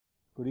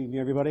Good evening,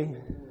 everybody.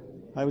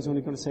 I was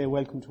only going to say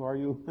welcome to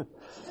RU.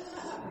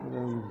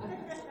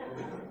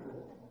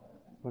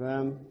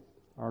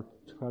 Our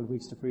 12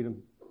 weeks to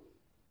freedom.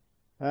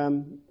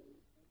 When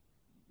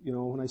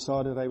I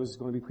saw that I was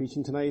going to be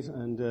preaching tonight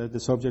and the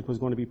subject was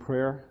going to be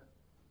prayer,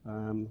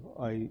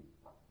 I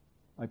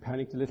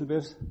panicked a little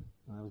bit.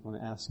 I was going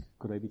to ask,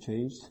 could I be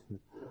changed?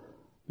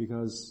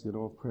 Because,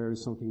 prayer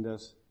is something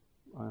that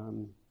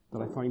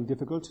I find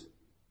difficult.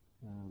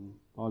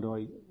 Although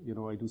I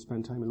do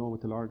spend time alone with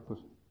the Lord, but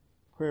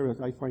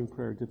I find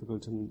prayer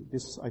difficult, and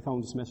I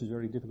found this message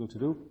very difficult to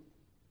do.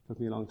 It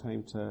took me a long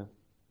time to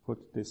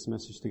put this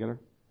message together.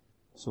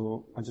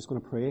 So I'm just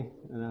going to pray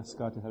and ask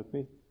God to help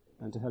me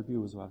and to help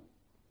you as well.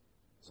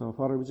 So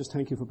Father, we just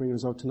thank you for bringing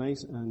us out tonight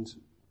and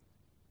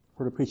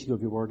for the preaching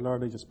of your word,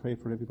 Lord. I just pray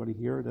for everybody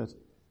here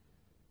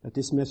that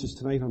this message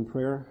tonight on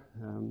prayer,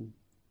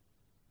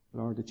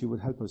 Lord, that you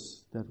would help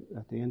us, that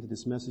at the end of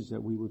this message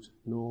that we would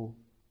know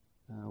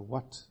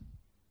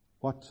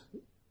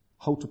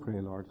how to pray,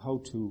 Lord, how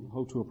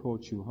to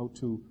approach you, how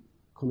to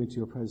come into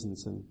your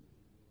presence, and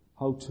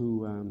how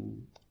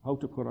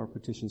to put our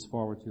petitions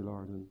forward to you,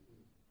 Lord. And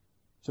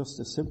just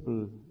a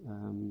simple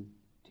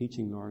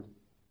teaching, Lord,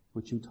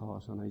 which you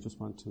taught, and I just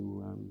want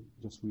to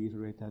just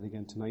reiterate that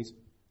again tonight.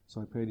 So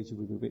I pray that you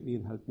will be with me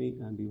and help me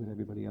and be with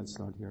everybody else,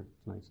 Lord, here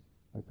tonight.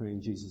 I pray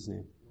in Jesus'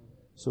 name.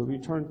 So we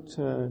turn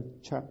to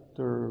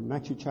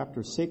Matthew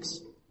chapter 6.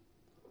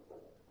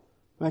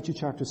 Matthew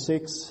chapter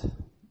 6.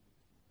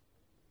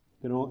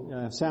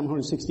 Psalm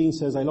 116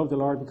 says, I love the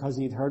Lord because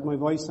he had heard my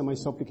voice and my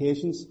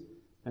supplications.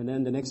 And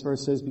then the next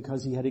verse says,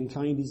 because he had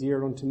inclined his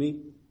ear unto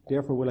me,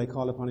 therefore will I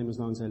call upon him as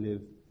long as I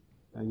live.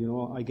 And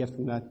I get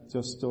from that,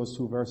 just those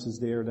two verses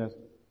there, that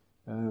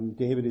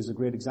David is a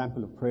great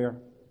example of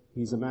prayer.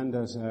 He's a man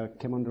that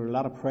came under a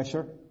lot of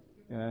pressure.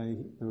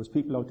 There was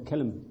people out to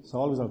kill him.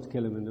 Saul was out to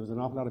kill him, and there was an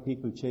awful lot of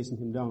people chasing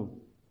him down.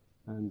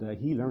 And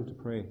he learned to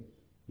pray.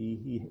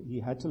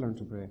 He had to learn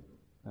to pray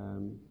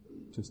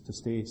just to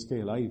stay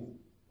alive.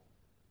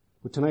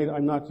 But tonight,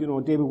 I'm not,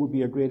 David would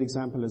be a great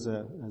example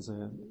to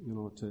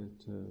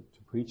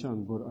preach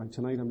on, but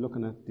tonight I'm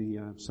looking at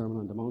the Sermon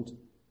on the Mount.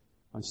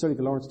 I'm studying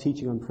the Lord's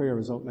teaching on prayer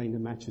as outlined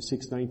in Matthew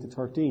 6, 9 to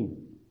 13.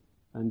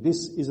 And this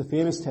is a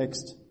famous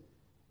text,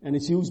 and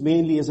it's used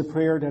mainly as a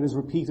prayer that is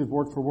repeated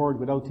word for word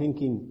without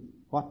thinking,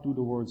 what do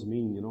the words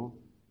mean,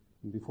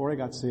 And before I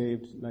got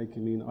saved, I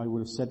would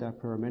have said that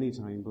prayer many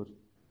times, but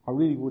I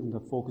really wouldn't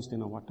have focused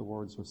in on what the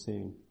words were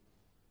saying.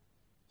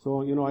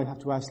 So, I have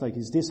to ask,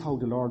 is this how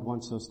the Lord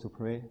wants us to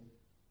pray?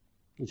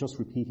 Just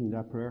repeating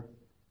that prayer.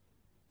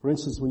 For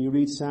instance, when you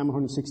read Psalm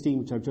 116,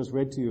 which I've just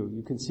read to you,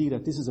 you can see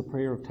that this is a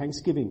prayer of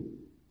thanksgiving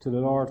to the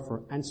Lord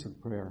for answered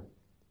prayer.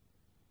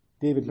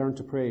 David learned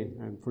to pray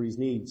and for his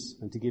needs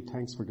and to give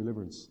thanks for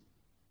deliverance.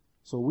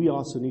 So we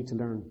also need to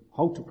learn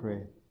how to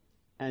pray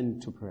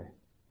and to pray.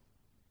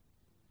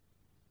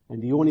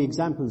 And the only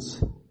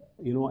examples,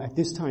 at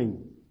this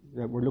time,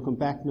 that we're looking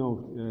back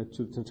now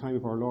to the time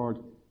of our Lord,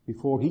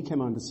 before he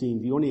came on the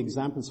scene, the only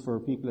examples for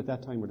people at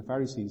that time were the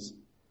Pharisees,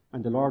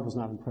 and the Lord was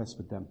not impressed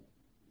with them.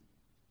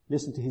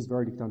 Listen to his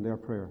verdict on their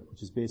prayer,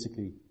 which is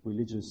basically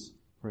religious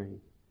praying.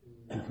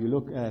 If you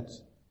look at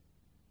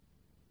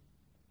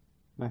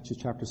Matthew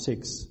chapter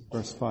 6,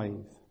 verse 5.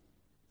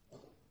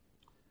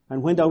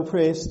 And when thou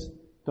prayest,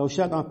 thou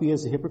shalt not be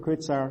as the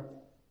hypocrites are,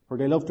 for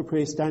they love to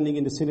pray standing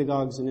in the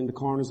synagogues and in the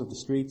corners of the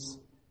streets,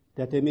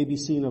 that they may be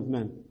seen of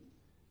men.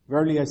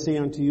 Verily I say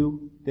unto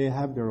you, they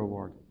have their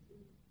reward.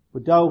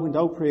 But thou, when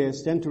thou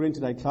prayest, enter into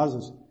thy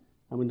closet,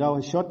 and when thou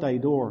hast shut thy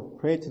door,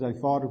 pray to thy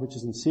Father which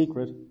is in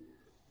secret,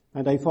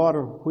 and thy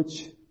Father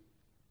which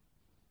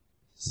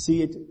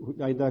seeth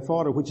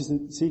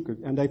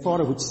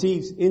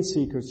in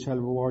secret shall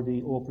reward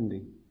thee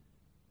openly.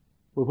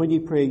 But when ye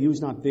pray,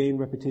 use not vain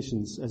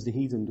repetitions as the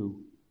heathen do,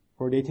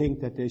 for they think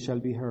that they shall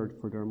be heard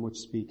for their much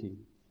speaking.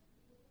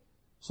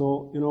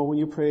 So, when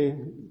you pray,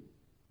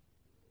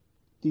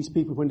 these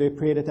people, when they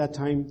prayed at that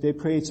time, they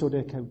prayed so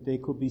they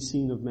could be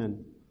seen of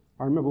men.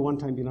 I remember one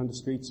time being on the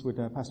streets with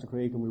Pastor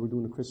Craig, and we were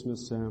doing a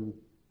Christmas,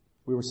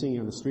 we were singing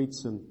on the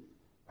streets, and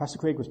Pastor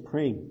Craig was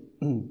praying,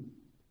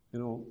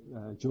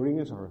 during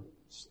it, or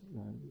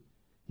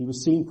he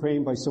was seen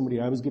praying by somebody.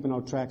 I was giving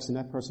out tracts, and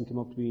that person came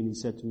up to me and he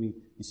said to me,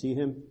 you see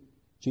him?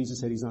 Jesus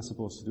said he's not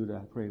supposed to do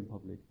that, pray in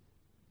public.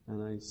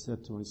 And I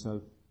said to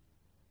myself,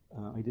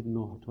 I didn't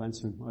know how to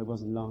answer him. I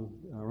wasn't long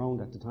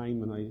around at the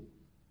time, and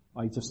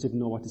I just didn't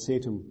know what to say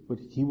to him. But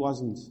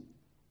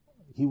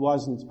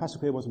Pastor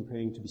Craig wasn't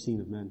praying to be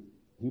seen of men.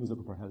 He was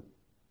looking for help.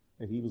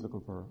 He was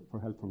looking for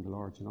help from the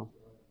Lord,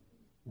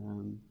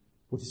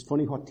 But it's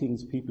funny what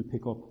things people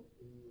pick up.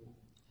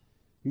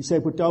 He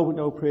said, but thou, when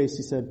thou prayest,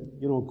 he said,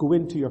 go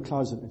into your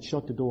closet and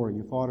shut the door, and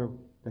your Father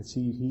that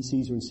he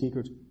sees you in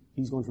secret,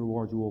 he's going to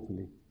reward you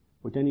openly.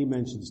 But then he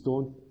mentions,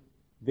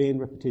 vain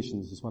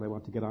repetitions is what I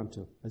want to get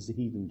onto, as the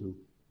heathen do.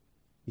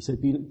 He said,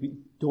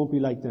 don't be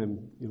like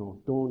them,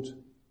 don't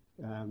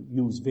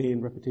use vain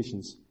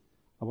repetitions.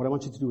 And what I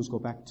want you to do is go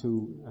back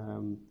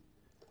to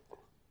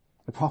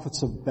The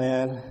prophets of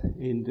Baal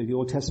in the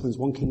Old Testament is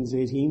 1 Kings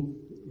 18.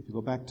 If you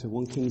go back to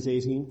 1 Kings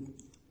 18,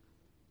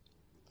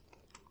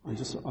 I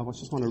just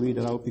want to read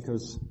it out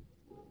because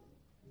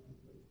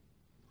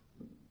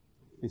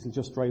it'll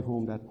just drive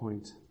home that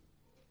point.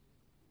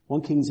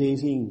 1 Kings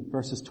 18,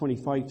 verses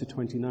 25 to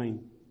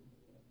 29.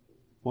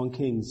 1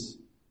 Kings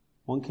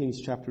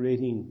chapter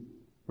 18,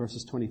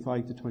 verses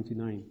 25 to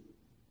 29.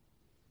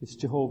 It's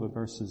Jehovah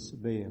versus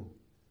Baal.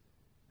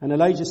 And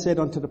Elijah said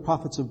unto the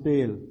prophets of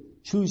Baal,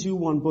 choose you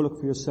one bullock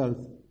for yourself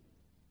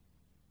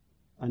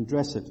and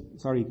dress it.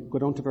 Sorry, go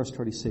down to verse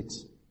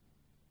 36.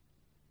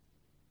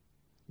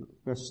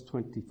 Verse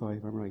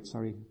 25, I'm right,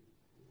 sorry.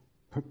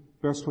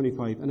 Verse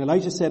 25. And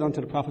Elijah said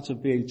unto the prophets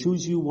of Baal,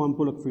 choose you one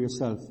bullock for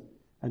yourself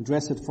and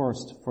dress it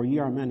first, for ye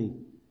are many,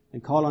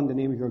 and call on the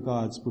name of your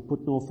gods, but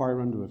put no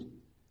fire under it.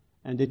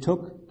 And they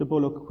took the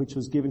bullock which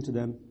was given to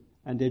them,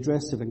 and they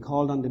dressed it and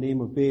called on the name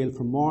of Baal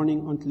from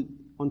morning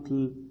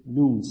until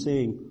noon,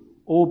 saying,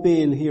 O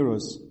Baal, hear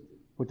us.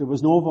 But there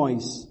was no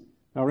voice,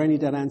 nor any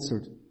that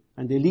answered,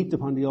 and they leaped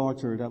upon the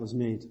altar that was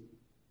made.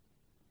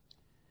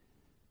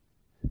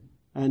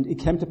 And it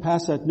came to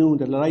pass at noon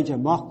that Elijah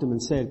mocked them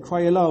and said,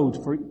 cry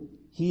aloud, for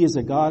he is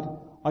a God.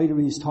 Either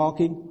he is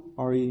talking,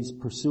 or he is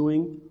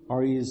pursuing,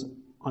 or he is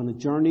on a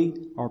journey,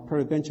 or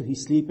peradventure he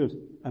sleepeth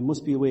and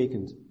must be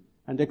awakened.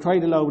 And they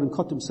cried aloud and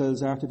cut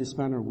themselves after this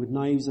manner with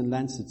knives and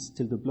lancets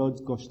till the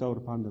blood gushed out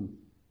upon them.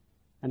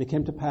 And it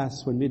came to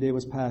pass when midday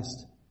was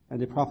past,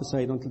 and they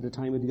prophesied until the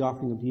time of the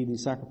offering of the evening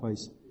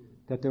sacrifice,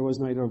 that there was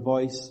neither a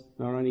voice,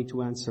 nor any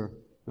to answer,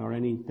 nor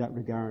any that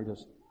regarded.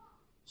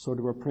 So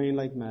they were praying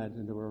like mad,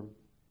 and they were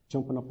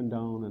jumping up and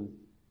down, and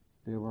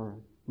they were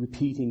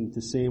repeating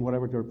the same,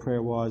 whatever their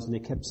prayer was, and they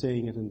kept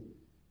saying it, and,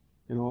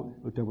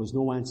 but there was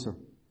no answer.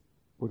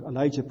 But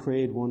Elijah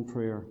prayed one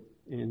prayer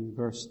in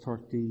verse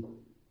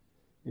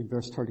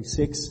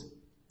 36,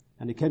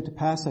 and it came to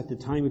pass at the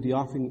time of the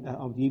offering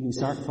of the evening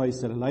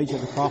sacrifice that Elijah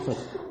the prophet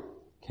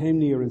came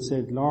near and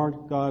said,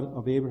 Lord God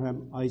of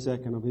Abraham,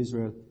 Isaac, and of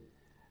Israel,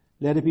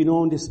 let it be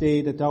known this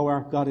day that thou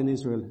art God in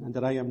Israel, and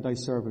that I am thy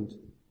servant,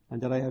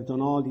 and that I have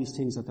done all these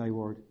things at thy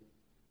word.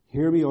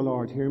 Hear me, O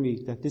Lord, hear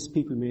me, that this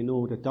people may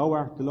know that thou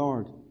art the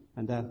Lord,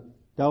 and that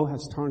thou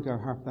hast turned our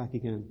heart back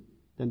again.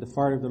 Then the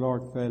fire of the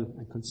Lord fell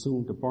and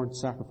consumed the burnt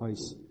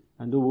sacrifice,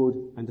 and the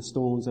wood, and the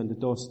stones, and the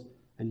dust,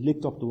 and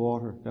licked up the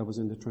water that was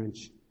in the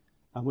trench.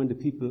 And when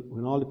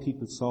all the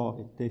people saw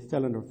it, they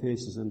fell on their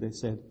faces, and they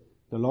said,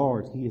 the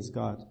Lord, he is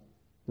God.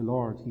 The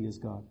Lord, he is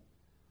God.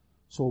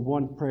 So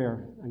one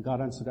prayer, and God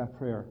answered that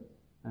prayer,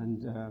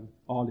 and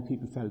all the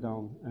people fell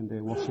down, and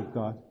they worshipped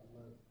God.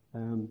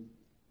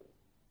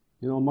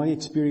 My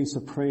experience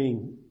of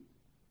praying,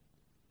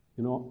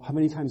 how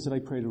many times did I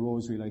pray the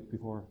rosary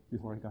before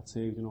I got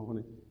saved?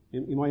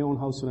 In my own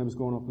house when I was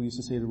growing up, we used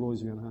to say the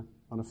rosary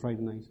on a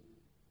Friday night.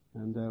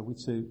 And we'd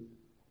say,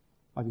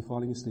 I'd be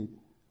falling asleep.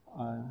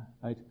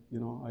 I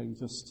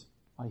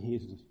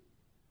hated it.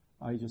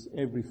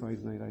 Every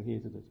Friday night I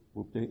hated it.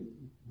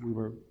 We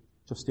were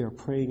just there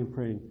praying and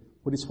praying.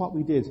 But it's what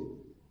we did,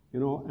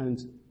 and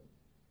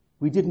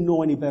we didn't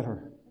know any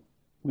better.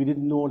 We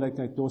didn't know like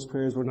those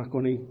prayers were not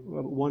going to,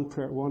 one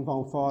prayer, one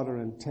Our Father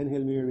and 10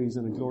 Hail Marys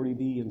and a Glory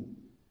Be, and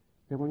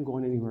they weren't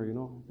going anywhere,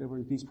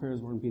 these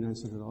prayers weren't being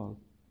answered at all.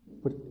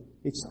 But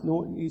it's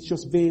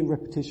just vain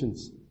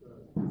repetitions.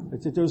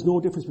 There's no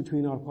difference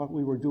between what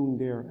we were doing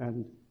there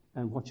and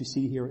what you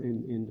see here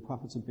in the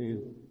prophets of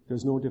Baal.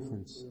 There's no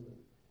difference.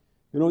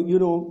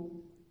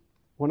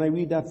 When I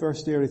read that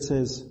verse there, it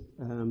says,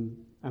 and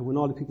when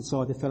all the people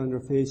saw it, they fell on their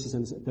faces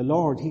and said, the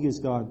Lord, he is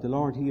God. The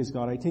Lord, he is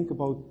God. I think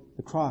about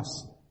the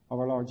cross of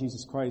our Lord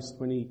Jesus Christ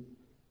when he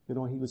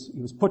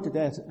was put to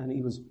death and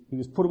he was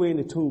put away in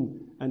the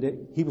tomb and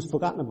he was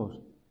forgotten about.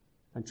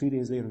 And 3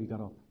 days later he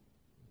got up.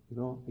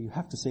 You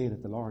have to say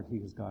that the Lord, he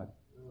is God.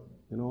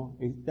 If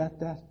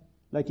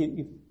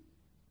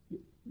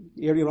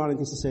earlier on in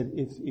this it said,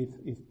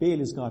 if Baal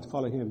is God,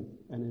 follow him.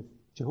 And if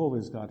Jehovah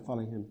is God,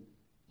 follow him.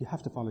 You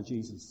have to follow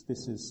Jesus.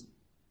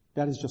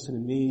 That is just an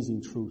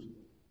amazing truth,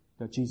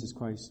 that Jesus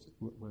Christ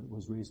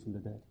was raised from the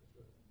dead.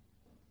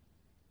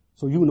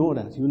 So you know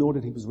that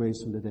he was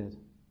raised from the dead.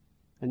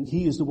 And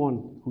he is the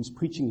one who's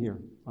preaching here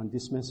on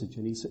this message.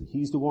 And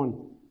he's the one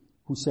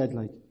who said,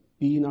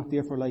 be ye not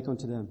therefore like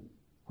unto them,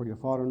 for your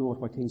Father knoweth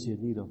what things ye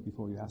have need of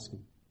before you ask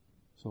him.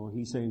 So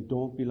he's saying,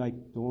 don't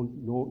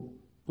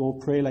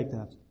pray like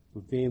that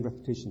with vain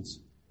repetitions.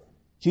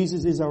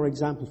 Jesus is our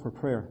example for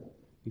prayer.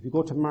 If you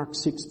go to Mark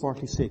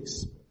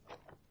 6:46,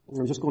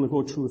 I'm just going to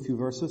go through a few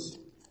verses.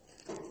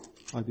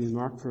 I'll be in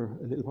Mark for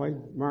a little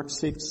while. Mark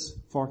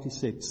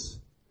 6:46.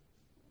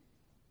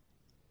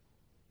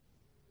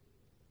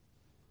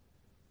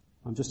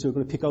 I'm just going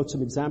to pick out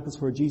some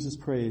examples where Jesus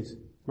prayed.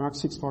 Mark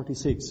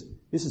 6:46.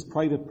 This is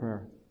private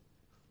prayer.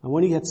 And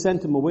when he had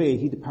sent them away,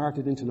 he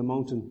departed into the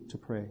mountain to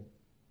pray.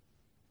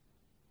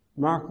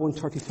 Mark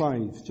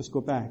 1:35. Just go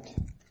back.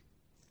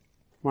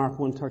 Mark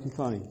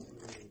 1:35.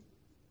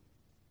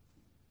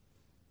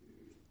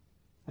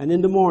 And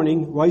in the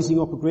morning, rising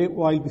up a great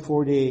while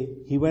before day,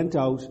 he went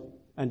out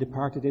and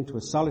departed into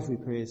a solitary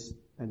place,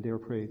 and they were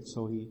prayed.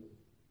 So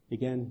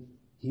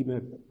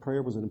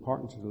prayer was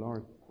important to the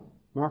Lord.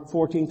 Mark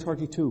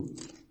 14:32.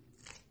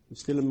 It's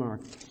still in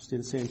Mark, still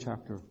the same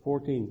chapter.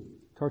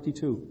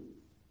 14:32.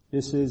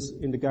 This is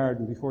in the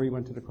garden before he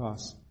went to the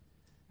cross.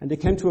 And they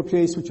came to a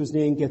place which was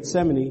named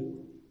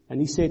Gethsemane,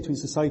 and he said to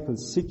his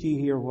disciples, "Sit ye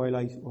here while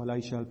I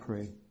shall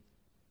pray."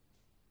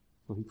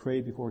 So he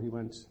prayed before he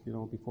went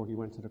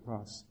to the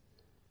cross.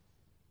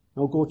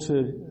 Now go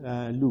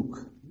to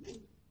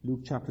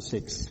Luke chapter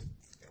 6.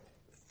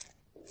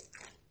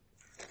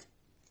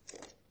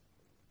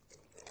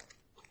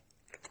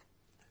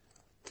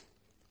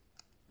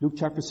 Luke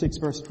chapter 6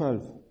 verse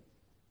 12.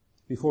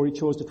 Before he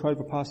chose the 12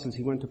 apostles,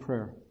 he went to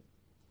prayer.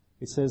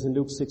 It says in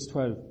Luke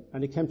 6:12,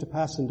 "And it came to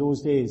pass in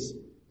those days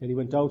that he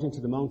went out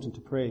into the mountain to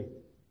pray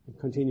and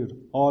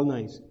continued all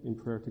night in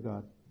prayer to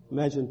God."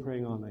 Imagine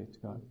praying all night to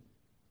God.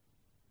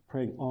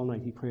 Praying all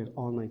night. He prayed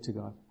all night to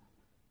God.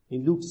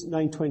 In Luke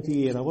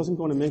 9:28, I wasn't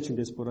going to mention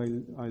this, but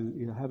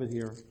I'll have it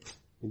here.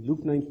 In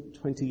Luke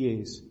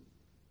 9:28,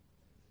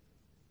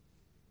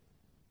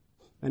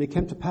 "And it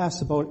came to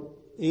pass about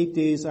 8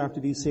 days after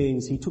these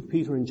sayings, he took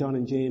Peter and John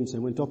and James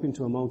and went up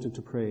into a mountain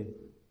to pray.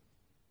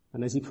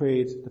 And as he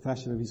prayed, the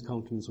fashion of his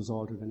countenance was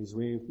altered, and his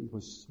raiment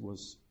was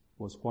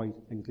white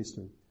and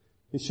glistening."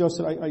 It's just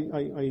that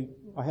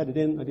I had it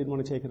in, I didn't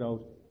want to take it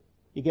out.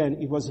 Again,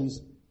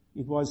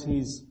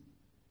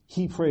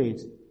 he prayed,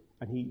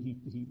 and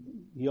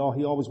he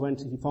always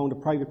went, he found a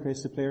private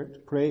place to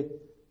pray,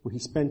 but he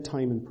spent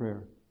time in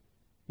prayer.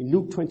 In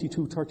Luke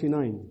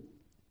 22:39,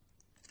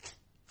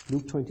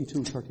 Luke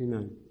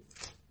 22:39.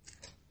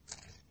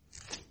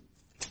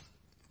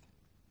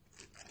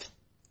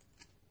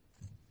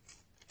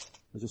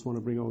 I just want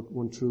to bring out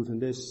one truth in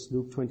this.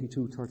 Luke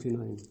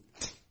 22:39.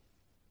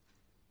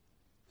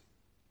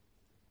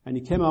 "And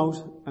he came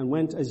out and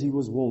went as he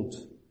was wont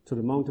to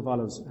the Mount of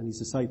Olives, and his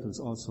disciples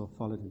also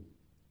followed him."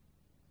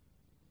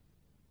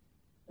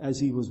 As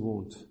he was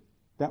wont.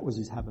 That was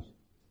his habit.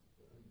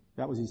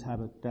 That was his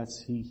habit.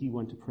 He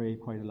went to pray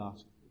quite a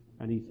lot.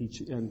 And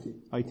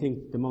I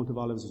think the Mount of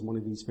Olives is one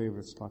of his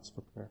favorite spots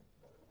for prayer.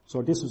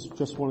 So this was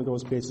just one of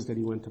those places that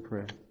he went to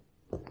pray.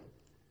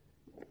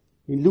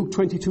 In Luke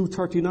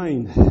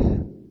 22:39,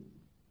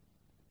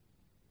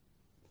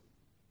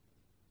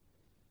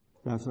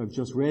 that I've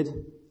just read,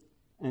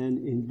 and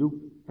in Luke,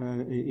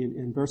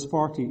 in verse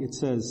 40 it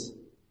says,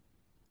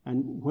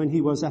 "And when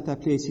he was at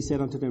that place, he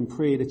said unto them,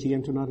 Pray that ye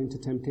enter not into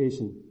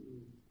temptation."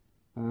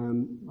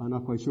 I'm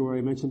not quite sure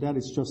I mentioned that.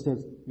 It's just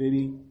that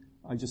maybe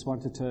I just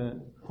wanted to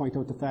point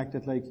out the fact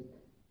that,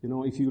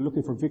 if you're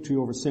looking for victory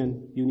over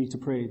sin, you need to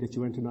pray that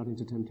you enter not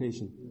into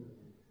temptation.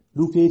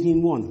 Luke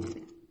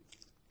 18:1.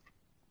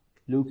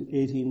 Luke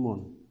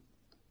 18:1.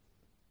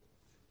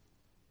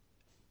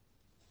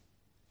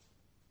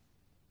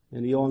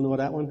 And you all know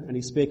that one. "And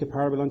he spake a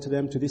parable unto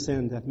them to this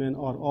end, that men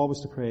ought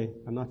always to pray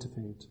and not to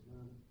faint."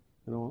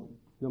 No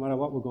matter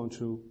what we're going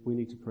through, we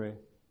need to pray.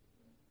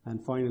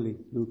 And finally,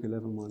 Luke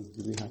 11:1.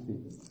 You'll be happy.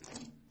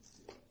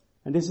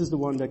 And this is the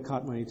one that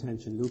caught my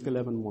attention. Luke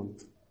 11:1.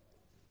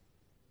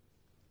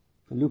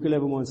 And Luke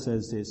 11:1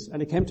 says this,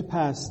 "And it came to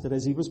pass that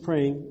as he was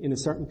praying in a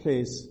certain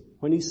place,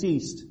 when he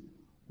ceased,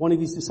 one of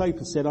his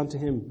disciples said unto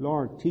him,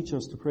 Lord, teach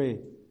us to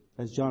pray,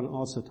 as John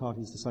also taught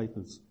his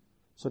disciples."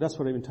 So that's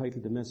what I've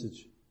entitled the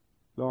message.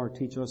 Lord,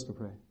 teach us to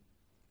pray.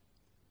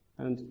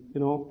 And,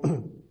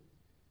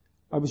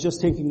 I was just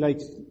thinking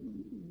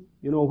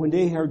when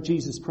they heard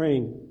Jesus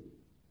praying,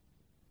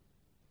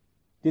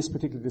 this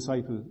particular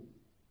disciple,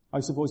 I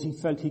suppose he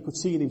felt he could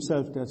see in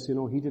himself that,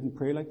 he didn't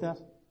pray like that.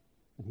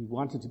 And he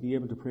wanted to be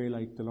able to pray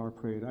like the Lord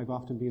prayed. I've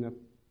often been at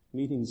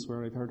meetings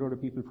where I've heard other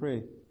people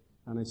pray.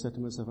 And I said to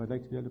myself, I'd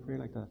like to be able to pray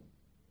like that.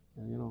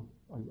 And,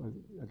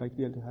 I'd like to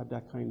be able to have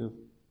that kind of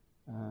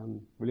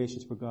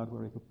relationship with God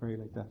where I could pray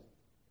like that.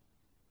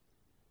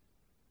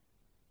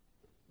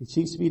 It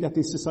seems to be that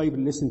this disciple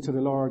listened to the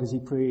Lord as he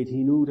prayed.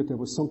 He knew that there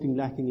was something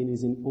lacking in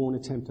his own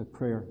attempt at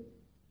prayer.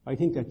 I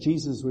think that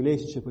Jesus'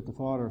 relationship with the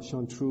Father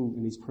shone through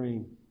in his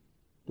praying.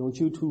 Don't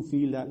you too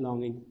feel that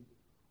longing?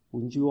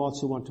 Wouldn't you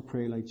also want to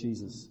pray like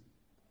Jesus?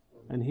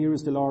 And here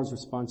is the Lord's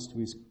response to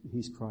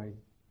his cry.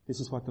 This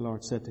is what the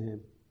Lord said to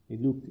him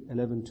in Luke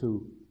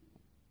 11:2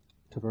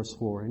 to verse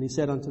 4. "And he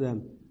said unto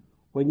them,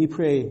 When ye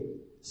pray,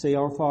 say,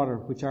 Our Father,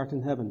 which art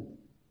in heaven,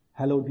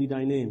 hallowed be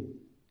thy name.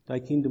 Thy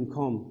kingdom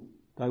come,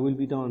 thy will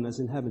be done, as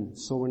in heaven,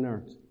 so on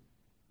earth.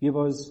 Give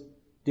us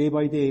day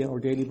by day our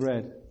daily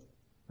bread,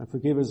 and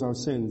forgive us our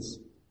sins,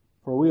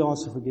 for we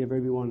also forgive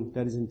everyone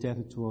that is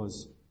indebted to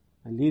us.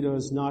 And lead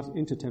us not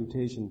into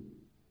temptation,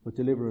 but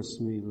deliver us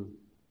from evil."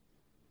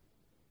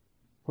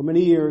 For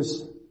many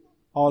years,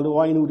 although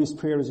I knew this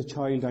prayer as a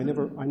child, I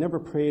never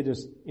prayed it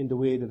in the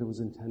way that it was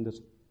intended.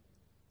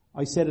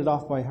 I said it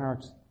off by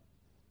heart,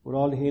 with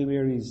all the Hail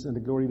Marys and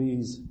the Glory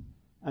Bees,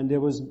 and there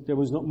was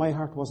no, my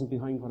heart wasn't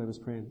behind what I was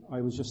praying.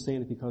 I was just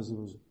saying it because it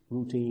was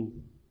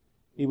routine.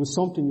 It was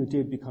something you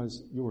did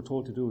because you were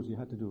told to do it, you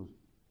had to do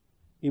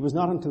it. It was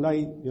not until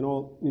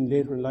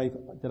later in life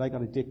that I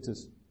got addicted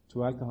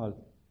to alcohol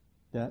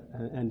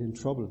and in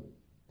trouble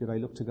did I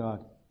look to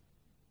God.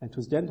 And it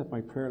was then that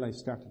my prayer life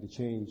started to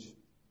change.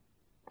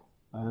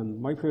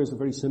 My prayers were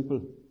very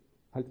simple.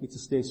 Help me to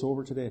stay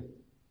sober today.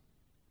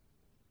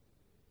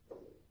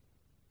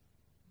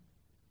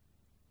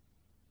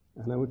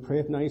 And I would pray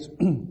at night,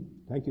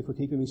 thank you for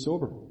keeping me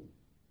sober.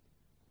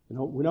 You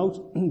know,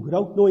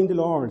 without knowing the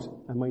Lord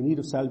and my need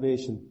of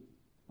salvation,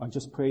 I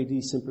just prayed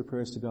these simple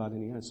prayers to God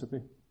and He answered me.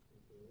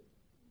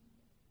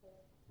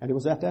 And it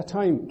was at that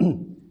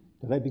time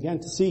that I began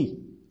to see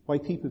why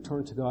people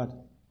turned to God.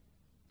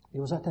 It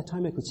was at that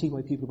time I could see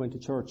why people went to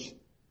church.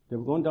 They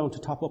were going down to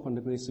top up on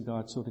the grace of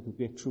God so they could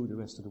get through the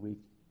rest of the week.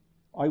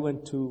 I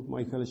went to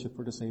my fellowship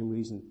for the same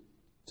reason,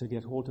 to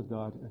get hold of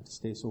God and to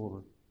stay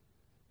sober.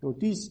 Now,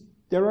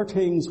 there are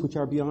things which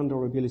are beyond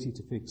our ability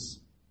to fix,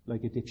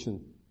 like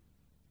addiction,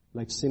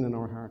 like sin in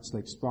our hearts,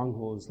 like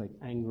strongholds, like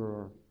anger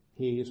or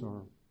hate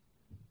or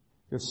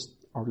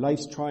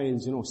life's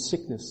trials,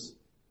 sickness.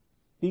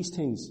 These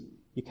things,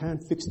 you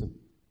can't fix them.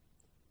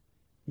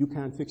 You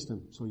can't fix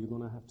them, so you're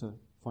going to have to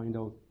find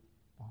out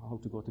how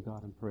to go to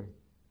God and pray.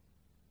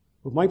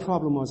 But my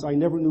problem was I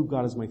never knew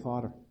God as my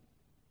Father.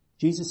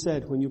 Jesus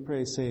said, when you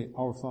pray, say,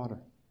 Our Father.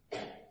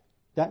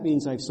 That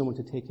means I have someone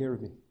to take care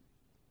of me.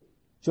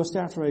 Just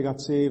after I got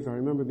saved, I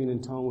remember being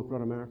in town with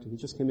Brother Martin. He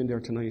just came in there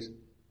tonight,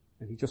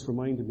 and he just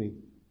reminded me.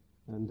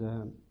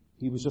 And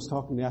he was just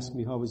talking to me, asking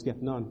me how I was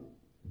getting on.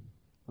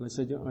 And I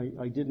said,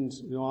 I didn't,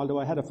 although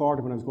I had a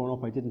father when I was growing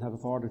up, I didn't have a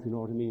father, if you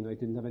know what I mean. I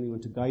didn't have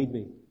anyone to guide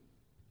me.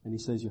 And he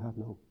says, you have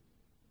now.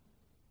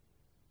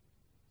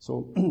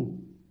 So,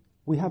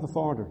 we have a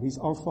Father. He's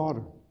our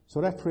Father.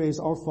 So that phrase,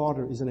 our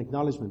Father, is an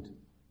acknowledgement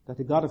that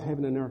the God of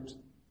heaven and earth,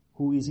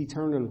 who is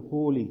eternal,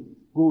 holy,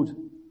 good,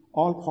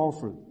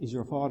 all-powerful, is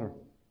your Father.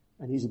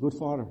 And He's a good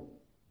Father.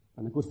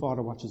 And a good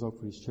Father watches out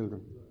for His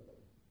children.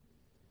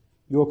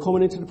 You are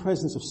coming into the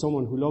presence of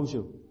someone who loves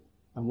you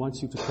and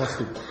wants you to trust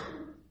Him.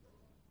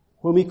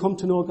 When we come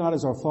to know God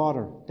as our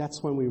Father,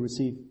 that's when we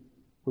receive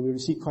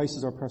Christ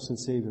as our personal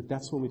Savior.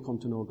 That's when we come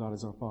to know God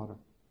as our Father.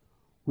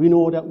 We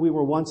know that we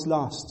were once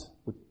lost,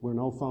 but we're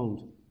now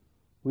found.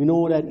 We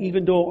know that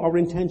even though our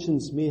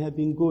intentions may have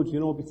been good,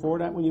 before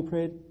that when you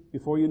prayed,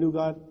 before you knew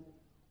God,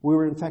 we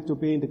were in fact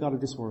obeying the God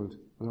of this world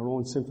and our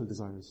own sinful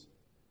desires.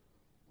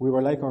 We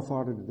were like our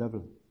father the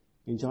devil.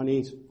 In John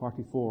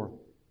 8:44,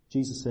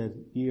 Jesus said,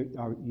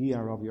 ye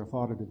are of your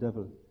father the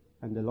devil,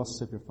 and the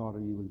lusts of your father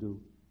you will do.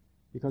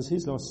 Because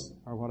his lusts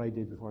are what I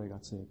did before I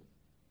got saved.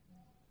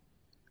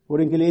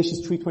 But in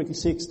Galatians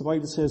 3:26, the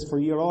Bible says, for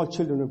ye are all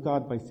children of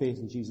God by faith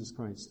in Jesus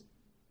Christ.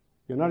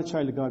 You're not a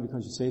child of God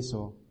because you say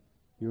so.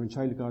 You're a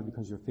child of God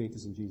because your faith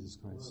is in Jesus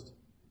Christ.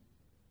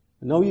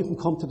 And now you can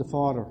come to the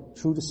Father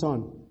through the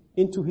Son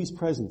into His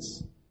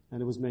presence.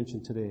 And it was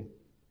mentioned today.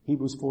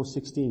 Hebrews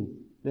 4:16.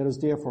 Let us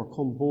therefore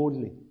come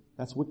boldly,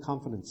 that's with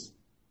confidence,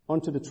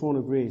 unto the throne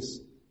of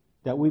grace,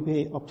 that we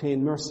may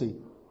obtain mercy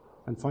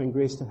and find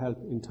grace to help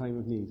in time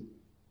of need.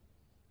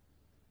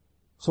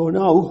 So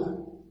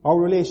now, our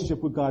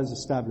relationship with God is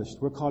established.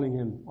 We're calling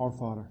Him our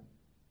Father.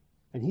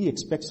 And He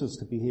expects us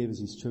to behave as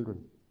His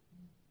children.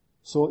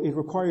 So it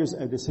requires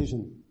a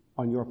decision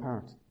on your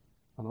part,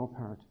 on our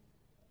part.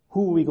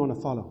 Who are we going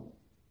to follow?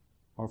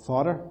 Our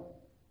Father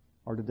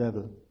or the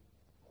devil?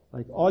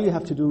 Like, all you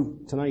have to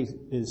do tonight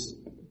is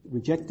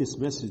reject this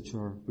message,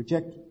 or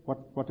reject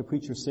what the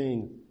preacher's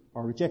saying,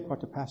 or reject what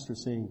the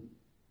pastor's saying,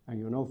 and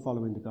you're now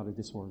following the God of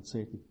this world,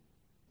 Satan.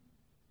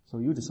 So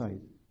you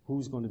decide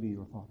who's going to be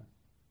your Father.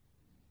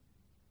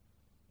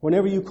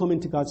 Whenever you come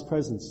into God's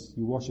presence,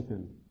 you worship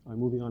Him. I'm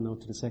moving on now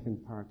to the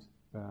second part.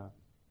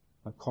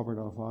 I've covered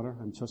our Father.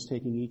 I'm just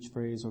taking each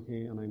phrase,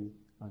 okay, and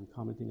I'm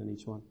commenting on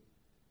each one.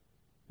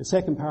 The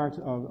second part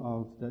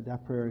of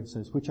that prayer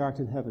says, which art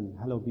in heaven,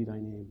 hallowed be thy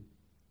name.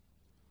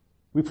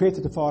 We pray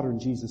to the Father in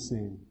Jesus'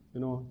 name.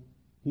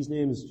 His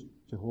name is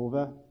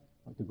Jehovah,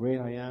 the great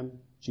I am,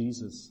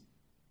 Jesus.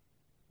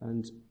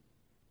 And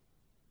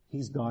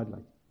He's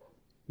God-like.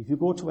 If you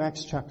go to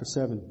Acts chapter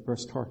 7,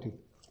 verse 30,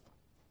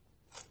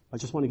 I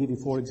just want to give you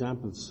 4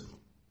 examples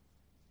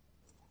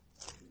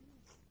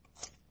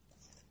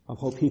of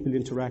how people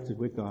interacted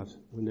with God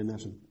when they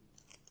met Him.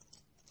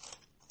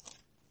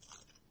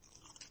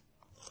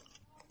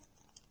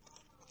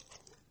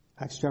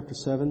 Acts chapter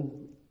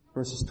 7,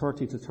 verses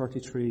 30 to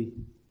 33.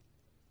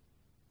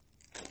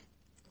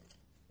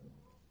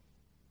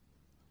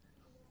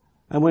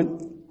 And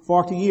when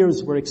 40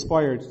 years were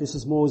expired, this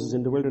is Moses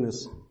in the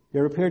wilderness,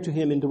 there appeared to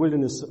him in the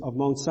wilderness of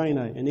Mount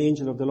Sinai an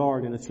angel of the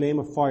Lord in a flame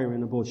of fire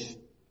in a bush,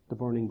 the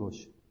burning bush.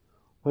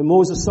 When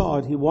Moses saw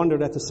it, he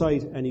wondered at the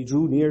sight, and he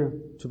drew near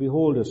to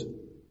behold it.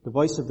 The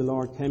voice of the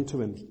Lord came to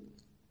him,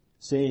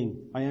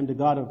 saying, I am the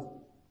God of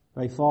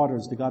thy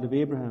fathers, the God of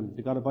Abraham,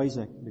 the God of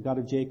Isaac, the God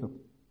of Jacob.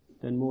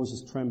 Then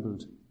Moses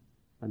trembled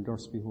and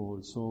durst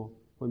behold. So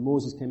when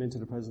Moses came into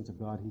the presence of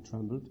God, he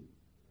trembled.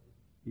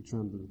 He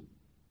trembled.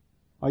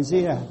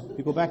 Isaiah, if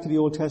you go back to the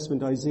Old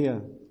Testament,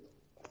 Isaiah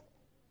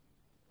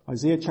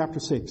chapter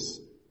 6.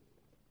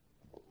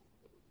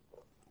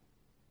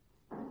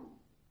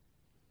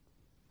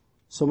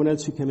 Someone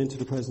else who came into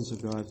the presence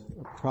of God,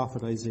 a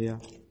prophet Isaiah.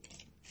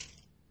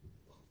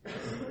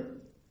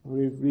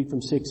 We read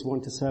from 6,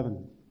 1 to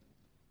 7.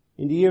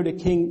 In the year that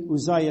King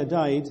Uzziah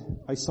died,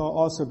 I saw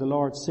also the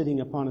Lord sitting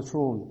upon a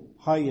throne,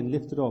 high and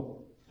lifted up,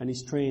 and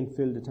his train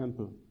filled the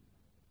temple.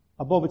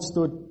 Above it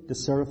stood the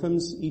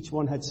seraphims, each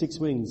one had 6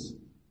 wings.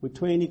 With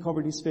twain he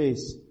covered his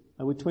face,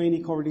 and with twain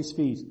he covered his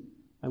feet,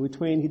 and with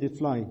twain he did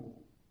fly.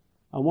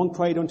 And one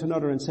cried unto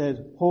another and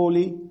said,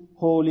 Holy,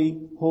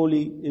 holy,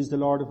 holy is the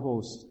Lord of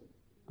hosts.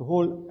 The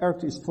whole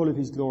earth is full of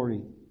his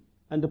glory.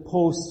 And the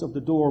posts of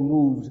the door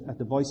moved at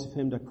the voice of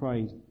him that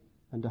cried,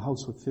 and the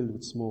house was filled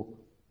with smoke.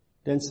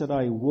 Then said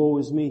I, Woe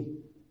is me,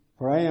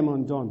 for I am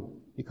undone,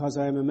 because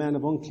I am a man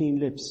of unclean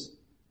lips,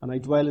 and I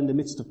dwell in the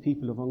midst of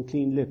people of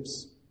unclean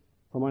lips.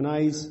 For mine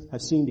eyes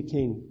have seen the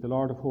King, the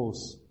Lord of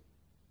hosts.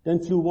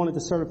 Then flew one of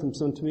the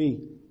seraphims unto me,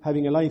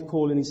 having a live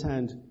coal in his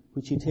hand,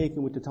 which he had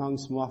taken with the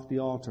tongs from off the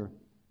altar.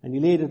 And he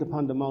laid it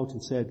upon the mouth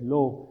and said,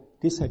 Lo,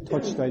 this hath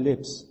touched thy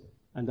lips,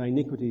 and thy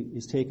iniquity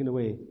is taken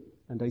away,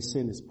 and thy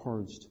sin is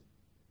purged.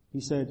 He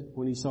said,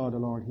 when he saw the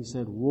Lord, he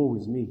said, Woe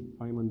is me,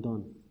 I am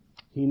undone.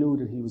 He knew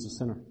that he was a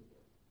sinner.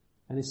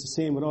 And it's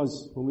the same with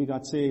us. When we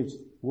got saved,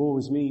 woe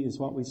is me is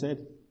what we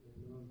said.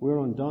 We're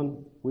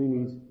undone. We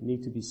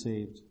need to be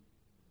saved.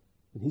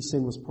 And his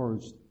sin was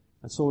purged.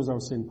 And so is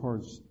our sin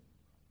purged.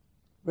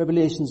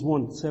 Revelations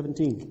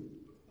 1:17.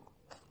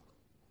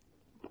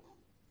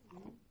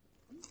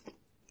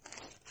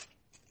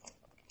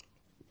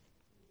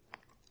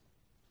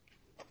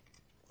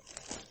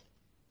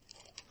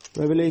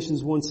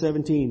 Revelations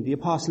 1:17. The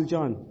Apostle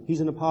John, he's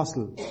an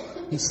apostle.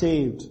 He's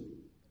saved.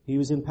 He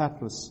was in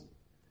Patmos.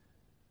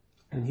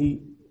 And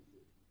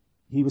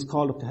he was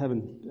called up to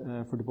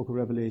heaven for the book of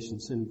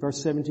Revelations. In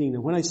verse 17,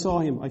 and when I saw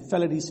him, I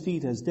fell at his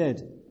feet as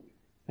dead.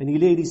 And he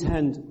laid his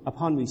hand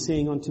upon me,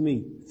 saying unto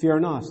me, Fear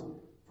not,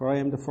 for I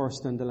am the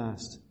first and the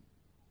last.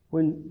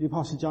 When the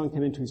Apostle John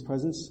came into his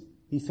presence,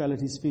 he fell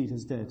at his feet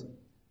as dead.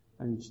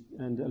 And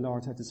the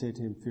Lord had to say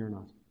to him, Fear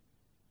not.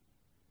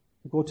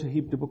 We go to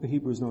the book of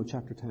Hebrews now,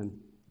 chapter 10.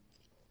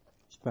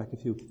 Just back a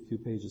few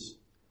pages.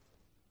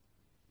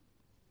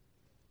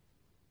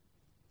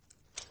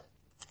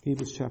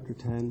 Hebrews chapter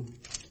 10.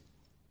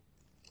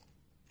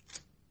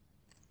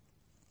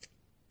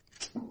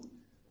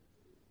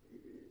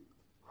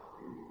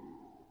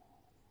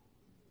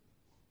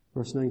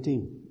 Verse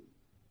 19.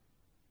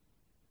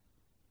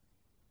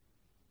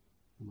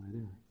 Am I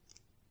there?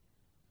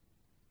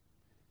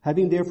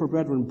 Having therefore,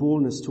 brethren,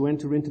 boldness to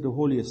enter into the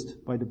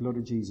holiest by the blood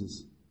of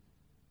Jesus.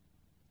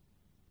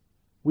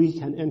 We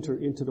can enter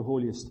into the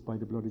holiest by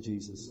the blood of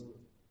Jesus.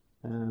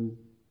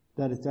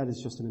 That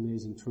is just an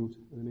amazing truth,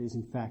 an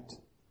amazing fact.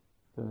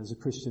 That as a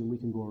Christian, we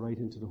can go right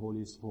into the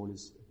holiest of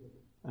holies.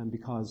 And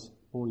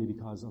only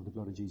because of the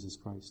blood of Jesus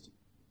Christ.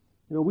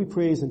 You know, we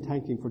praise and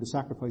thank him for the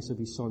sacrifice of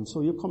his son.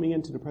 So you're coming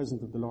into the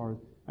presence of the Lord,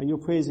 and you're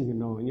praising him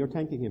now, and you're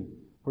thanking him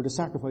for the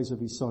sacrifice of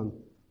his son,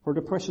 for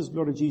the precious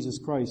blood of Jesus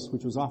Christ,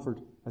 which was offered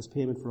as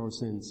payment for our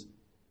sins.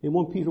 In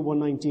 1 Peter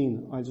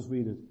 1:19, I'll just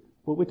read it.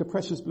 But with the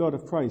precious blood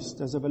of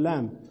Christ, as of a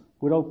lamb,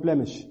 without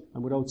blemish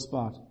and without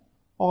spot.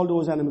 All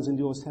those animals in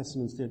the Old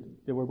Testament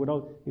they were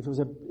without, if it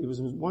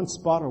was one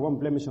spot or one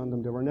blemish on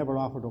them, they were never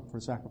offered up for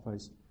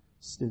sacrifice.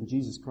 Then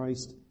Jesus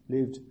Christ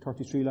lived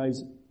 33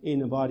 lives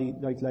in a body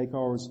like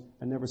ours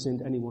and never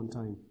sinned any one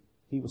time.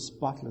 He was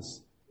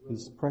spotless.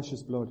 His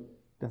precious blood,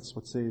 that's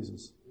what saves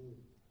us.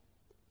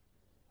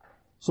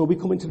 So we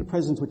come into the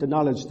presence with the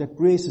knowledge that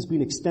grace has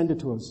been extended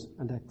to us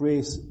and that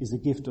grace is a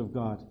gift of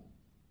God.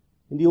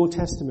 In the Old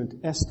Testament,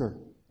 Esther,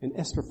 in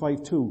Esther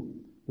 5:2,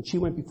 when she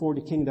went before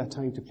the king that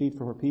time to plead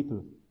for her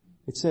people,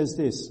 it says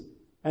this,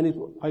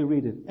 I'll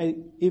read it.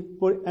 And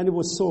it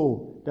was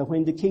so that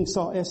when the king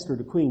saw Esther,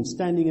 the queen,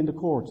 standing in the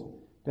court,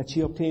 that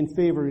she obtained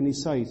favor in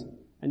his sight,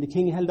 and the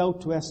king held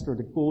out to Esther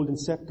the golden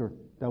scepter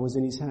that was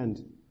in his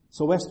hand.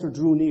 So Esther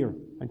drew near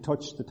and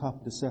touched the top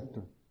of the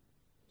scepter.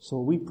 So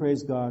we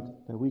praise God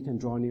that we can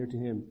draw near to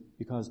him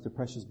because of the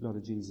precious blood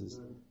of Jesus.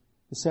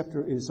 The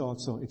scepter is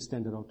also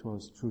extended out to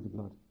us through the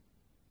blood.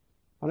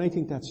 And I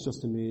think that's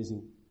just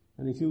amazing.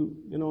 And if you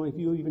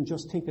even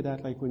just think of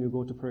that, like when you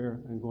go to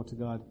prayer and go to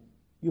God,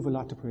 you have a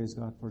lot to praise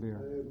God for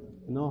there.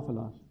 An awful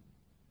lot.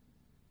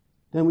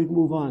 Then we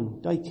move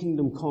on. Thy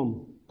kingdom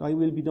come. Thy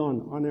will be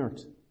done on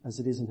earth as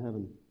it is in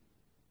heaven.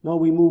 Now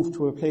we move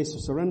to a place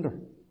of surrender.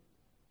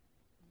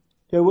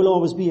 There will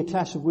always be a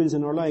clash of wills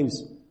in our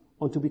lives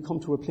until we come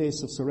to a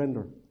place of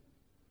surrender.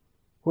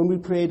 When we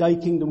pray, Thy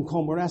kingdom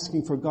come, we're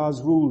asking for God's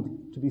rule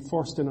to be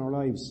first in our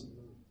lives.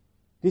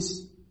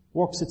 This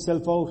works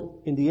itself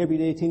out in the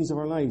everyday things of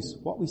our lives.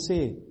 What we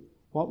say,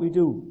 what we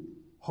do,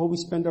 how we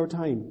spend our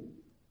time,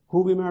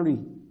 who we marry,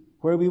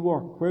 where we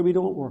work, where we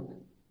don't work.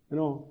 You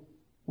know,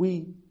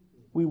 we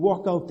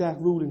work out that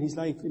rule in his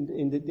life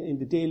in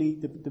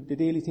the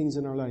daily things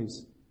in our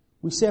lives.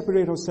 We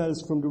separate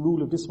ourselves from the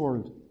rule of this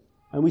world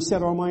and we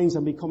set our minds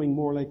on becoming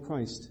more like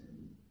Christ.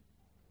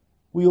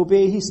 We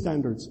obey his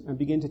standards and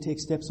begin to take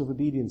steps of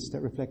obedience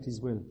that reflect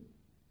his will.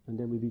 And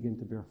then we begin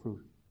to bear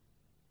fruit.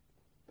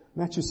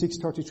 Matthew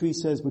 6:33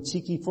 says, But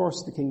seek ye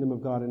first the kingdom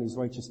of God and his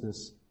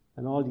righteousness,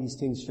 and all these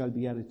things shall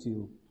be added to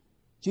you.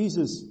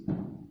 Jesus,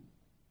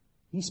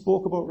 He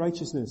spoke about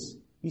righteousness.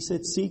 He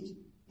said, seek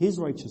His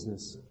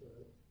righteousness.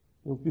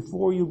 You know,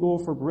 before you go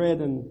for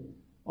bread and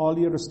all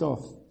the other stuff,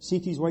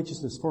 seek His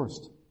righteousness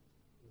first.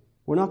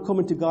 We're not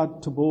coming to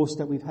God to boast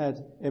that we've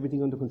had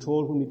everything under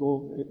control when we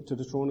go to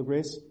the throne of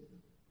grace.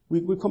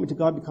 We're coming to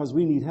God because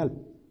we need help.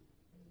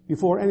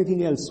 Before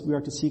anything else, we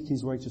are to seek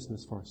His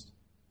righteousness first.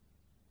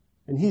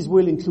 And His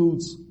will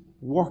includes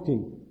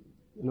working,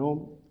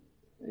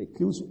 it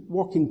includes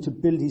working to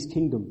build His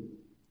kingdom.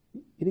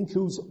 It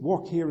includes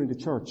work here in the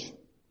church.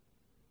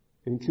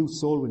 It includes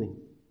soul winning.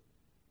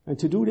 And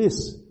to do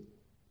this,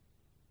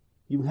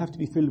 you have to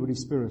be filled with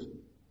His Spirit.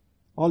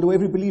 Although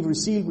every believer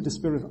is sealed with the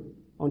Spirit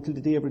until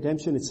the day of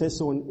redemption, it says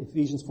so in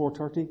Ephesians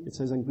 4:30. It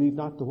says, and grieve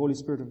not the Holy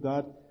Spirit of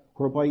God,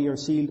 whereby ye are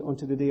sealed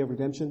unto the day of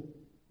redemption.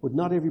 But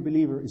not every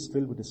believer is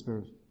filled with the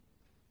Spirit.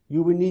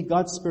 You will need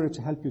God's Spirit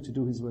to help you to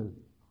do His will.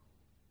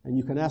 And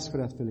you can ask for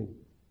that filling.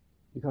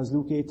 Because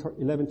Luke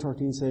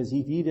 11:13 says,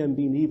 if ye then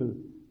being evil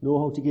know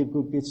how to give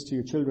good gifts to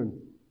your children,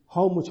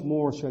 how much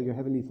more shall your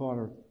heavenly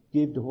Father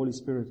give the Holy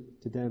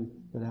Spirit to them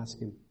that ask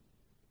Him?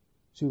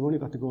 So you've only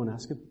got to go and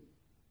ask Him.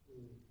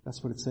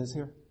 That's what it says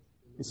here.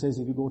 It says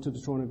if you go to the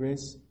throne of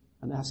grace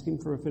and ask Him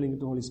for a filling of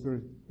the Holy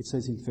Spirit, it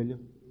says He'll fill you.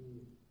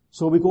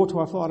 So we go to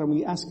our Father and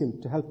we ask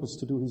Him to help us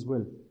to do His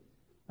will.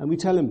 And we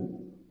tell Him,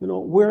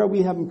 where are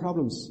we having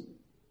problems?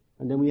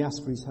 And then we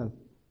ask for His help.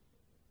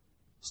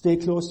 Stay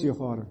close to your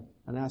Father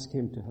and ask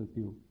Him to help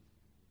you.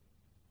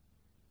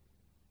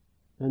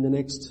 And the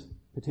next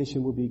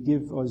petition will be,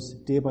 give us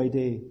day by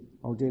day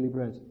our daily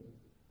bread.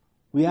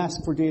 We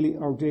ask for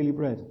our daily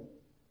bread.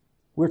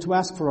 We're to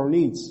ask for our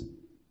needs,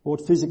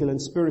 both physical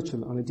and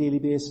spiritual, on a daily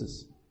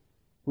basis.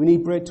 We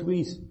need bread to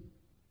eat,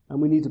 and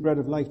we need the bread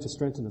of life to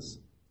strengthen us.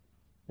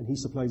 And He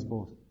supplies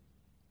both.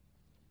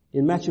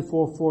 In Matthew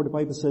 4:4, the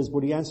Bible says,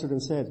 but He answered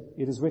and said,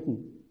 it is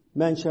written,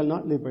 man shall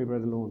not live by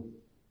bread alone,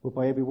 but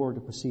by every word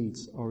that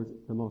proceeds out of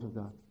the mouth of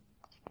God.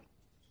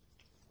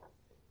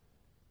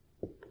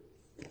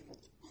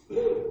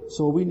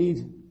 So we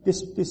need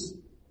this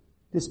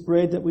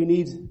bread that we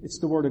need, it's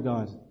the Word of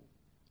God.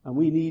 And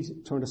we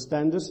need to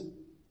understand it,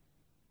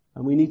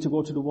 and we need to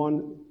go to the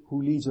one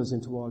who leads us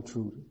into all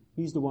truth.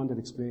 He's the one that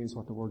explains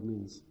what the Word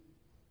means.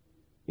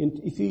 In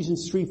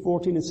Ephesians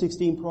 3:14 and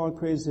 16, Paul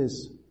prays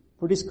this,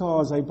 for this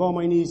cause I bow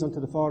my knees unto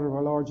the Father of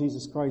our Lord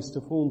Jesus Christ,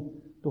 of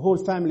whom the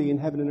whole family in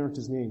heaven and earth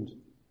is named,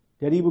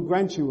 that He will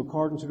grant you,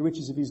 according to the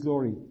riches of His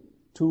glory,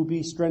 to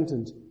be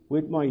strengthened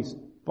with might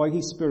by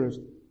His Spirit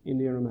in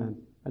the inner man.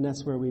 And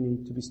that's where we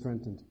need to be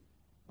strengthened.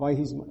 By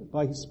His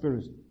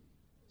Spirit.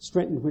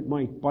 Strengthened with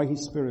might by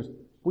His Spirit.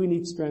 We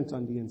need strength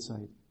on the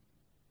inside.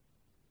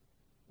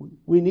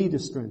 We need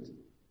His strength.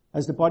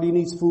 As the body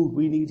needs food,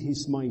 we need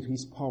His might,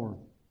 His power.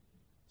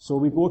 So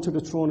we go to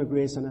the throne of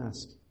grace and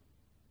ask.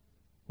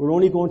 We're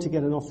only going to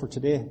get enough for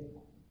today.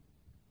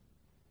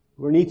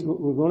 We're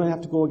going to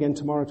have to go again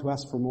tomorrow to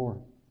ask for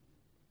more.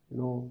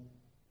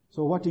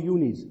 So what do you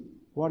need?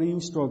 What are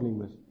you struggling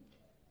with?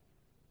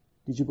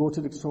 Did you go to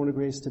the throne of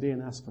grace today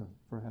and ask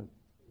for help?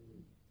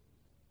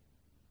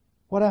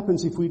 What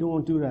happens if we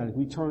don't do that?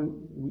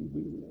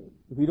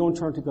 If we don't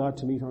turn to God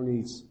to meet our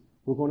needs,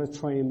 we're going to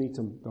try and meet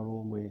them our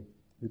own way.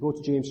 We go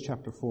to James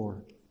chapter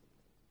 4.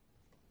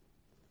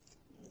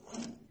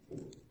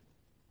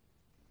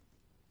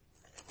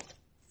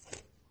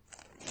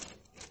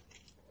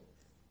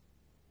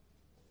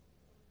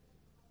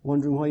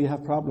 Wondering why you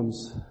have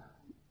problems.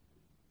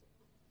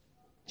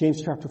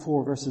 James chapter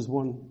 4 verses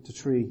 1 to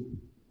 3.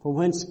 From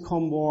whence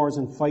come wars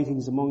and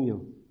fightings among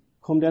you?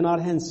 Come they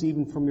not hence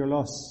even from your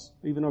lusts,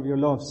 even of your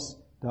lusts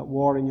that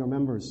war in your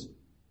members.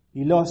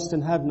 Ye lust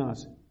and have not.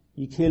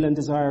 Ye kill and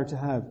desire to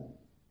have,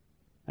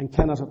 and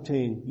cannot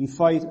obtain. Ye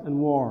fight and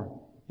war,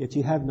 yet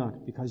ye have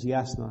not, because ye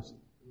ask not.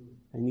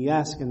 And ye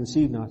ask and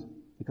receive not,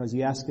 because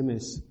ye ask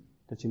amiss,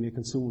 that ye may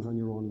consume it on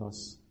your own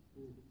lusts.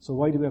 So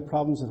why do we have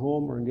problems at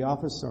home or in the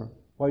office, or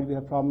why do we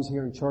have problems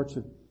here in church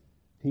with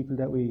people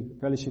that we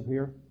fellowship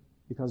here?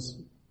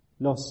 Because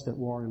lusts that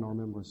war in our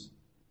members.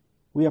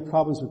 We have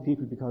problems with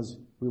people because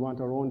we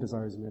want our own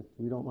desires met.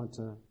 We don't want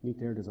to meet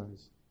their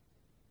desires.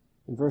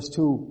 In verse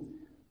 2,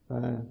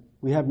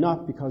 we have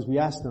not because we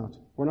ask not.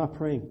 We're not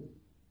praying.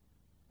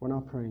 We're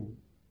not praying.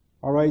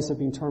 Our eyes have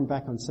been turned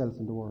back on self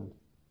and the world.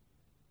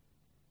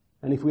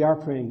 And if we are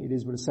praying, it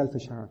is with a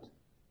selfish heart.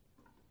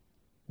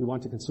 We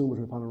want to consume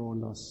it upon our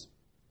own lusts.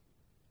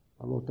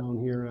 I wrote down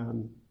here,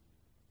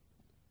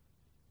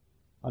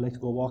 I like to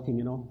go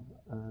walking,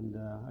 and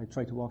I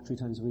try to walk 3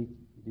 times a week.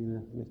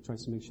 Try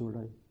to make sure that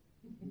I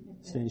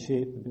stay in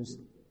shape.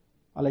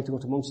 I like to go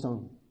to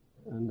Monkstown,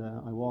 and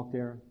I walk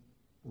there,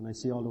 and I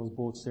see all those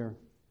boats there,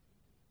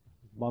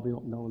 bobbing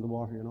up and down in the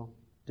water,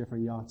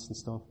 different yachts and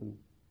stuff. And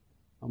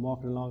I'm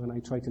walking along, and I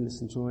try to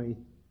listen to my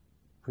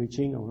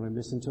preaching, or what I'm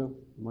listening to.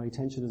 My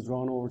attention is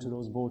drawn over to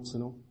those boats,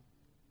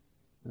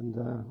 And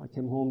I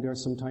came home there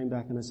some time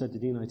back, and I said to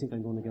Dina, I think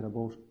I'm going to get a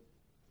boat.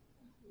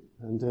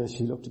 And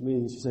she looked at me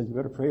and she said, you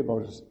better pray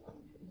about it.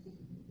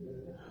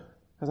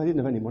 Because I didn't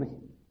have any money.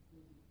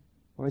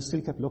 But I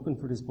still kept looking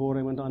for this boat.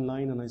 I went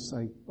online and I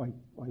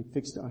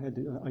fixed it. I had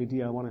the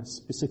idea I want a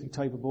specific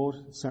type of boat,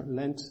 certain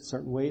length,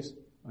 certain weight.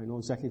 I know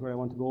exactly where I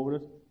want to go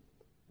with it.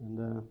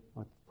 And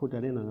I put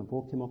that in, and a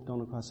boat came up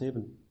down across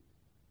Avon.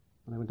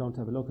 And I went down to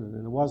have a look at it.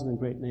 And it wasn't in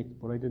great nick,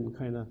 but I didn't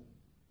kind of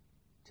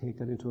take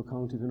that into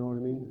account, if you know what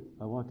I mean.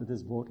 I wanted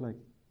this boat like.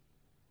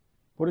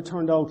 But it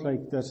turned out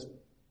like that,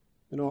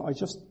 you know,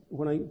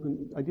 when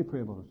I did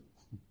pray about it,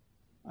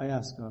 I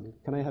asked God,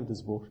 can I have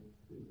this boat?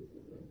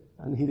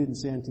 And he didn't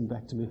say anything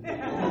back to me.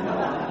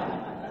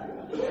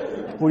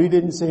 But he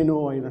didn't say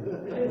no either.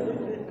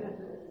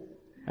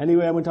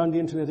 Anyway, I went on the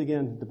internet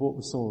again. The boat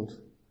was sold.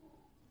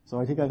 So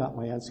I think I got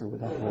my answer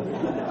with that boat.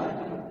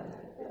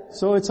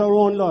 So it's our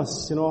own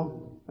loss, you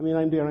know. I mean,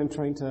 I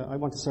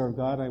want to serve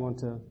God.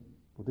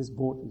 But this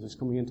boat is just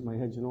coming into my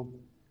head, you know.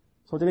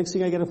 So the next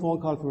thing I get a phone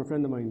call from a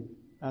friend of mine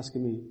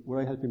asking me, would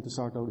I help him to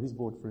sort out his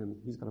boat for him?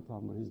 He's got a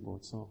problem with his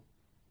boat, so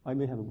I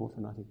may have a boat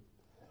for nothing.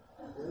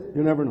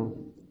 You never know.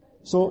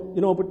 So,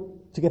 you know,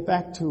 but to get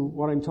back to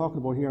what I'm talking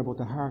about here about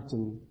the heart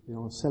and, you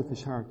know,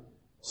 selfish heart,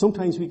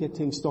 sometimes we get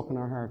things stuck in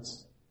our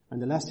hearts,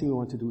 and the last thing we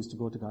want to do is to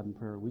go to God in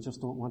prayer. We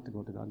just don't want to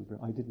go to God in prayer.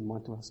 I didn't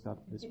want to ask God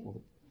for this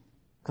boat,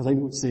 because I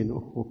knew he'd say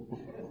no.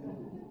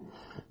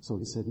 So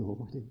he said no,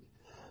 I think.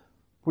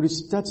 But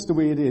that's the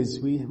way it is.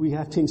 We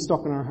have things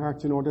stuck in our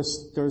heart, you know,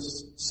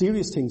 there's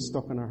serious things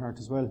stuck in our heart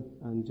as well.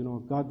 And, you know,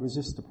 God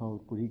resists the proud,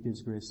 but he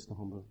gives grace to the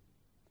humble.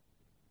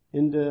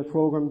 In the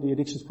program, the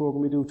addictions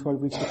program we do, 12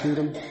 Weeks to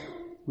Freedom,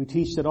 we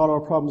teach that all our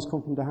problems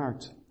come from the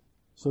heart.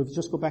 So if you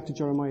just go back to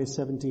Jeremiah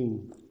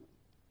 17.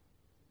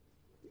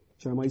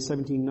 Jeremiah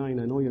 17:9,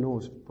 I know you know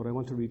it, but I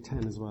want to read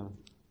 10 as well.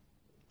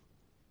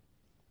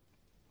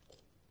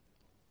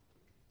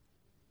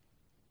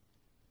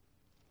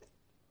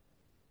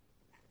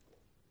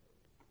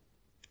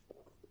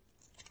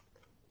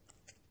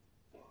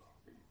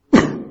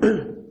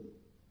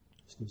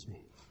 Excuse me.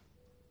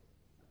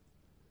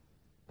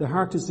 The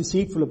heart is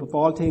deceitful above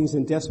all things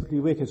and desperately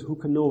wicked. Who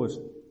can know it?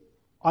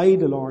 I,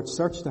 the Lord,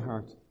 search the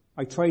heart.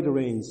 I try the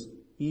reins,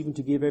 even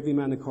to give every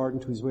man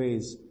according to his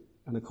ways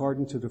and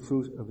according to the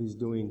fruit of his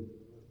doing.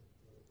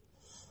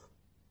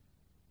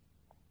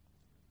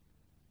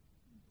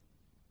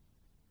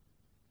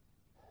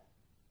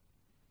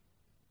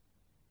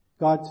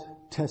 God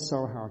tests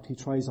our heart. He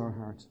tries our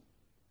heart.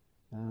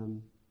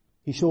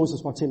 He shows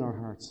us what's in our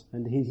hearts.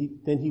 And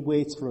then he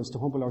waits for us to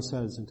humble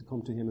ourselves and to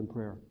come to him in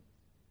prayer.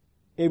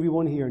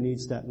 Everyone here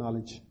needs that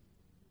knowledge,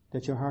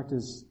 that your heart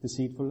is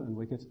deceitful and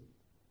wicked.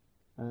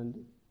 And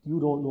you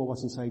don't know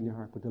what's inside in your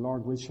heart, but the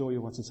Lord will show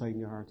you what's inside in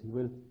your heart. He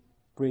will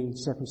bring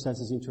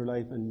circumstances into your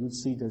life, and you'll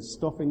see there's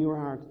stuff in your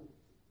heart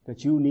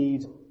that you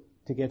need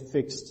to get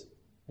fixed,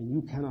 and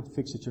you cannot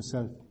fix it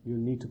yourself. You'll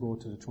need to go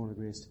to the throne of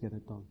grace to get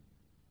it done.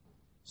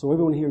 So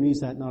everyone here needs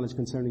that knowledge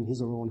concerning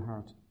his or her own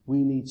heart.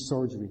 We need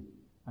surgery,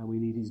 and we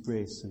need his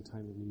grace in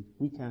time of need.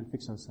 We can't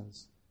fix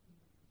ourselves.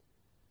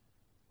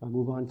 I'll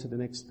move on to the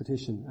next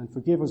petition. And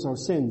forgive us our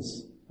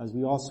sins, as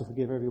we also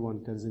forgive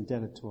everyone that is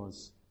indebted to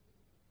us.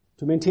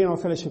 To maintain our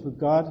fellowship with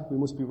God, we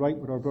must be right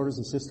with our brothers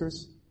and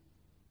sisters.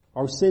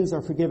 Our sins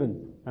are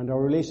forgiven, and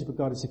our relationship with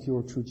God is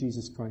secure through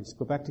Jesus Christ.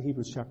 Go back to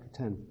Hebrews chapter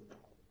 10.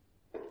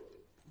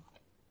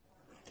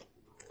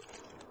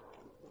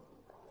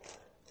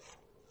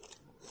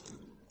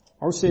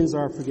 Our sins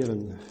are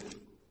forgiven.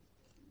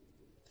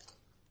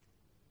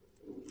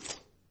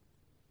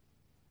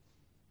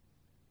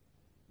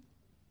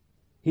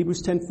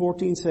 Hebrews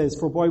 10:14 says,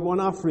 "For by one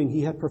offering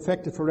he hath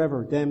perfected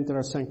forever them that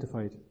are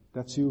sanctified."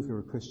 That's you if you're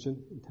a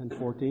Christian, in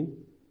 10:14.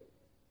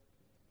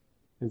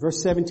 In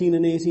verse 17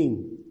 and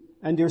 18,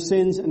 "And their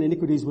sins and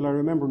iniquities will I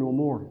remember no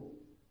more.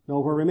 Now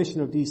where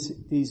remission of these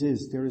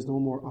is, there is no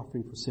more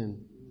offering for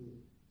sin."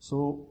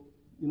 So,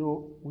 you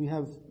know, we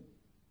have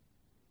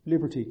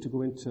liberty to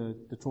go into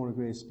the throne of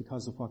grace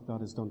because of what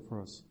God has done for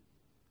us.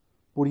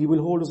 But he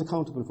will hold us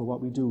accountable for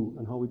what we do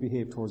and how we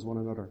behave towards one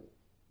another.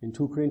 In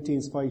 2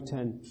 Corinthians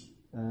 5:10,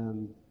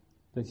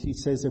 that he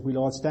says that we'll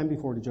all stand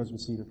before the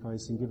judgment seat of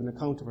Christ and give an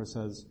account of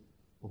ourselves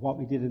of what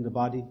we did in the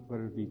body,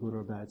 whether it be good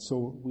or bad.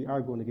 So we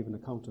are going to give an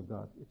account of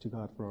to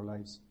God for our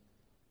lives.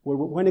 Well,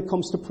 when it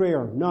comes to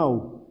prayer,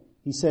 now,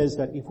 he says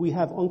that if we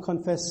have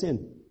unconfessed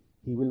sin,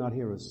 he will not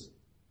hear us.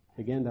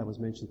 Again, that was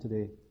mentioned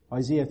today.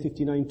 Isaiah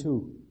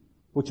 59:2.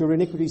 "But your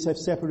iniquities have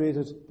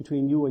separated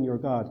between you and your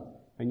God,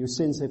 and your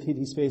sins have hid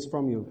his face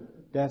from you,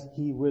 that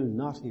he will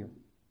not hear."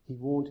 He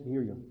won't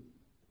hear you.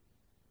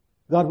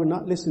 God will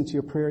not listen to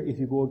your prayer if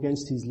you go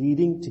against his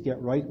leading to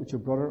get right with your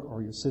brother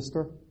or your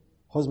sister,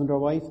 husband or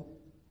wife,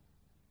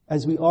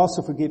 as we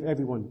also forgive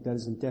everyone that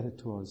is indebted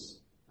to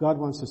us. God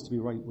wants us to be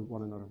right with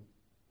one another.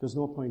 There's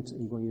no point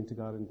in going into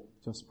God and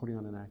just putting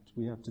on an act.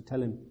 We have to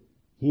tell him.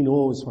 He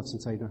knows what's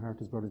inside our heart,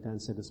 as Brother Dan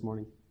said this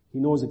morning. He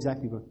knows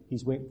exactly what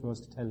he's waiting for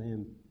us to tell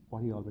him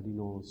what he already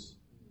knows.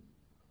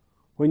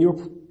 When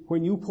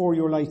you pour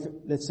your life,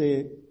 let's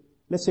say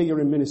you're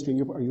in ministry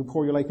and you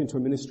pour your life into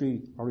a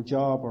ministry or a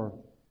job or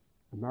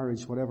a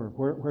marriage, whatever,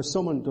 where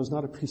someone does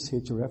not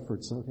appreciate your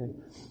efforts, okay?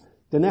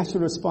 The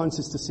natural response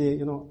is to say,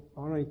 you know,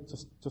 all right,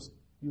 just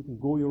you can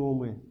go your own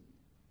way.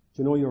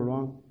 Do you know you're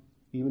wrong?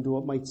 Even though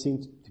it might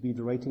seem to be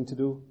the right thing to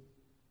do.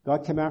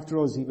 God came after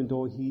us even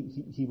though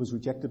he was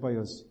rejected by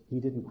us. He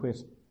didn't quit.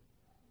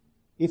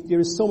 If there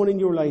is someone in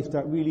your life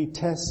that really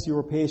tests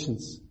your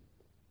patience,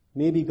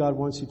 maybe God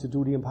wants you to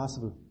do the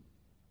impossible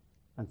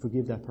and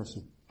forgive that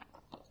person.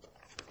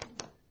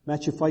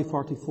 Matthew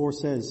 5:44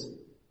 says,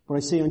 "But I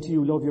say unto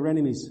you, love your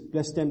enemies,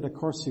 bless them that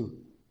curse you,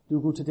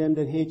 do good to them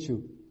that hate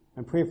you,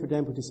 and pray for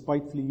them who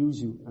despitefully use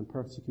you and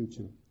persecute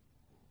you."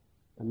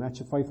 And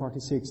Matthew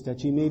 5:46,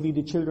 "That ye may be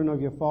the children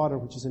of your Father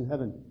which is in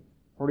heaven.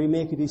 For he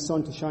maketh his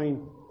sun to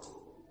shine,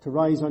 to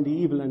rise on the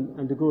evil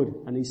and the good,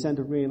 and he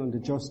sendeth rain on the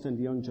just and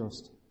the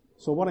unjust."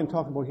 So what I'm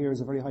talking about here is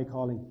a very high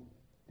calling.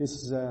 This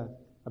is a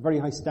very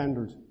high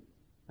standard,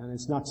 and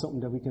it's not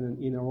something that we can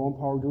in our own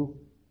power do,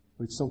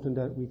 but it's something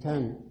that we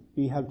can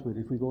be helped with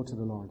if we go to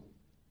the Lord.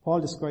 Paul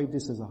described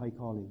this as a high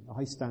calling, a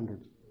high standard.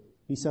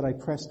 He said, "I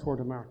press toward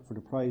the mark for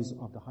the prize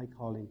of the high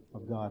calling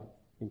of God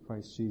in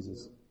Christ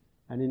Jesus."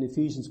 And in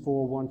Ephesians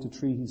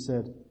 4:1-3,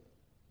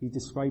 he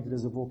described it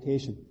as a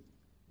vocation.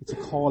 It's a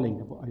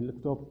calling. I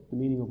looked up the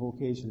meaning of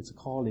vocation. It's a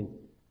calling.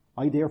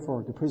 "I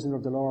therefore, the prisoner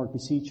of the Lord,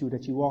 beseech you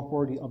that you walk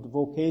worthy of the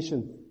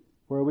vocation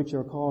wherewith you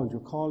are called."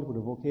 You're called with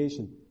a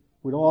vocation.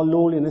 "With all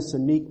lowliness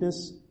and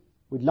meekness,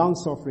 with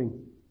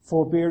long-suffering,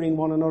 forbearing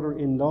one another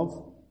in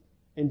love,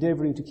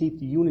 endeavouring to keep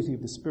the unity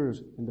of the Spirit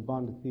in the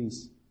bond of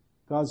peace."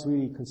 God's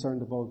really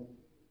concerned about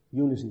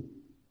unity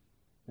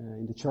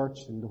in the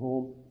church, in the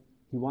home.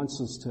 He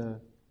wants us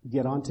to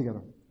get on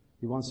together.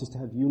 He wants us to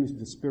have unity of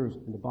the Spirit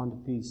in the bond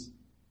of peace.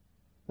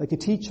 Like a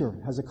teacher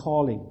has a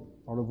calling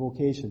or a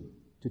vocation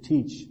to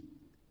teach.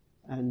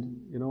 And,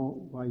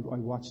 I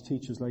watch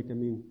teachers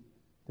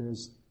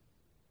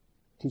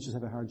teachers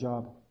have a hard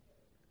job,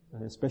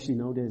 especially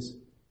nowadays.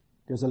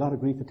 There's a lot of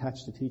grief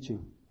attached to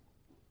teaching.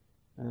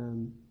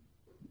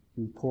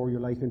 You pour your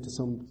life into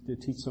to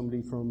teach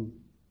somebody from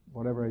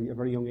whatever, a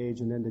very young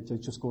age, and then they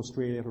just go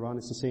straight later on.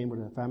 It's the same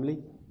with a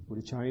family, with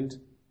a child.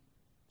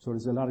 So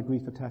there's a lot of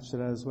grief attached to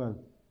that as well.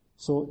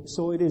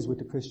 So it is with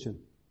the Christian.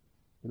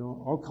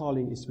 Our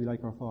calling is to be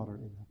like our Father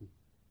in heaven.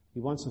 He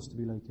wants us to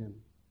be like Him.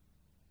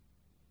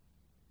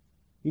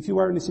 If you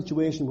are in a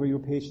situation where your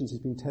patience is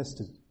being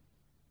tested,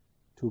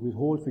 to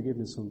withhold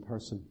forgiveness from a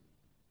person,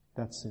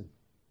 that's sin.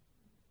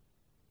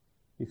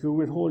 If you're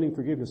withholding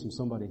forgiveness from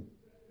somebody,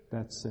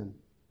 that's sin.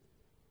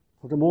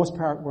 For the most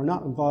part, we're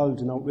not involved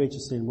in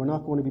outrageous sin. We're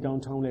not going to be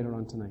downtown later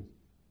on tonight.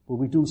 But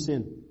we do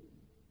sin.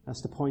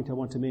 That's the point I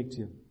want to make to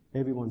you.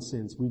 Everyone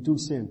sins. We do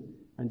sin.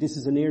 And this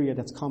is an area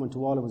that's common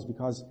to all of us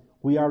because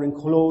we are in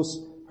close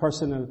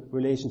personal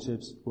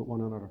relationships with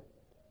one another.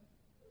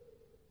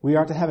 We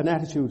are to have an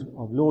attitude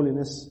of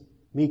lowliness,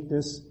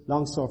 meekness,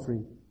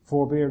 long-suffering,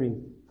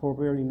 forbearing.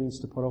 Forbearing means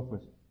to put up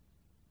with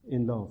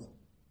in love.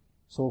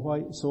 So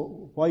why?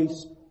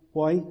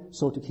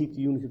 So to keep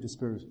the unity of the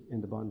Spirit in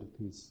the bond of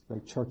peace,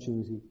 like church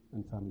unity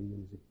and family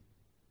unity.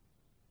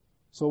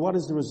 So what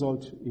is the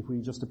result if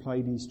we just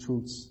apply these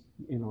truths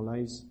in our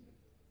lives?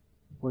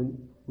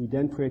 When we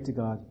then pray to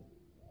God,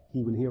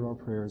 He will hear our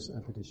prayers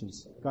and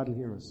petitions. God will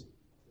hear us.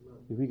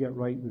 If we get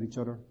right with each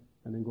other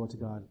and then go to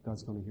God,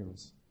 God's going to hear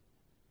us.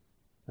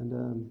 And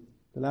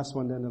the last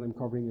one then that I'm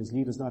covering is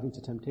lead us not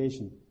into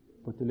temptation,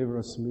 but deliver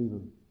us from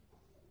evil.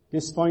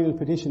 This final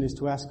petition is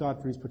to ask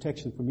God for His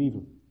protection from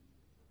evil.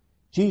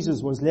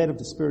 Jesus was led of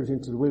the Spirit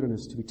into the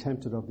wilderness to be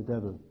tempted of the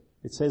devil.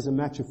 It says in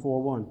Matthew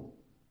 4:1,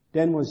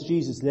 "Then was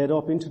Jesus led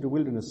up into the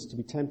wilderness to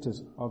be tempted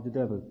of the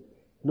devil."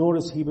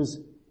 Notice he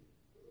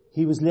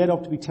was led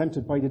up to be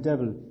tempted by the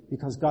devil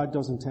because God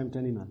doesn't tempt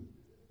any man.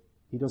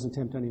 He doesn't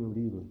tempt anyone with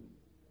evil.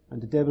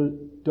 And the devil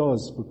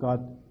does, but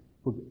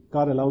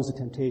God allows the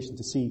temptation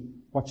to see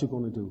what you're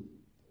going to do.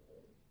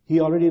 He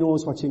already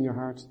knows what's in your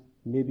heart.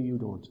 Maybe you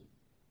don't.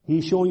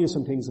 He's showing you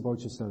some things about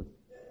yourself.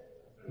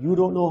 You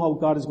don't know how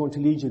God is going to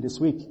lead you this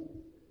week.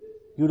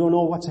 You don't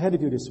know what's ahead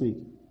of you this week.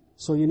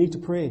 So you need to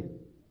pray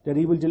that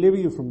He will deliver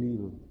you from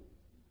evil.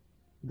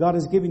 God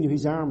has given you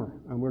His armor,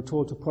 and we're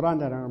told to put on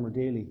that armor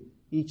daily.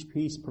 Each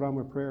piece put on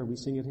with prayer. We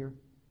sing it here.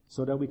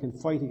 So that we can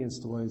fight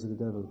against the wiles of the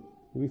devil.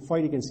 And we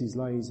fight against his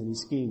lies and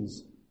his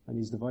schemes and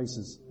his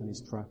devices and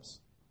his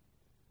traps.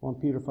 1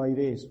 Peter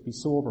 5:8, "Be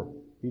sober,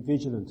 be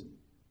vigilant,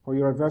 for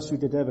your adversary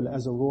the devil,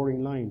 as a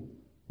roaring lion,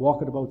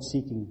 walketh about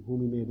seeking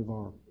whom he may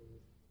devour."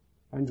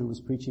 Andrew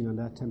was preaching on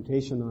that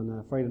temptation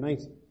on Friday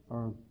night.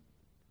 Or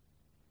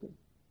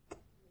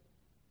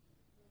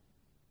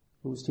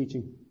who was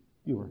teaching?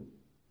 You were.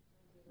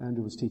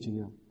 Andrew was teaching,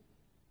 yeah.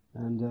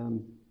 And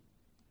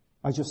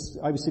I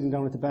was sitting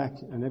down at the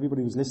back and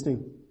everybody was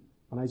listening,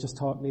 and I just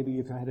thought maybe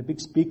if I had a big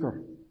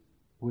speaker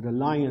with a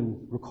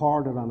lion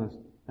recorded on it,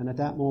 and at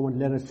that moment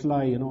let it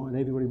fly, and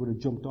everybody would have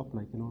jumped up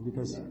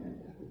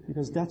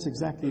because that's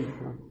exactly,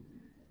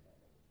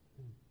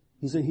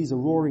 he's a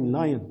roaring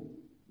lion.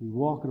 He's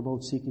walking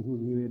about seeking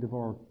whom he may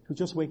devour. To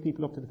just wake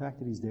people up to the fact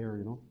that he's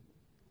there,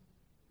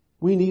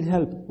 We need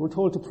help. We're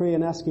told to pray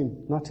and ask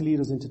Him not to lead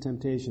us into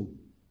temptation.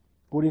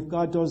 But if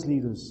God does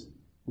lead us,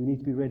 we need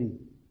to be ready.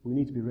 We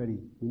need to be ready.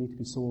 We need to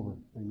be sober,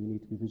 and we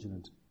need to be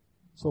vigilant.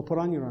 So put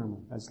on your armor,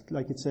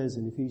 like it says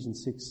in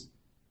Ephesians 6,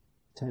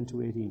 10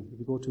 to 18. If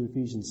you go to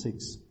Ephesians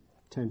 6,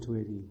 10 to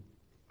 18.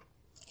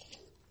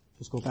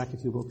 Just go back a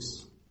few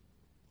books.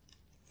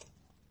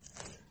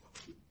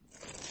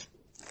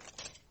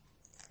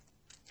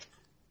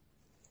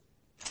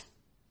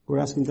 We're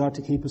asking God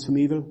to keep us from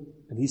evil,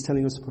 and He's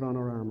telling us to put on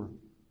our armor.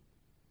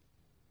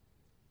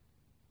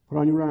 Put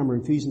on your armor,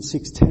 Ephesians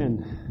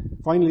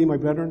 6:10. Finally, my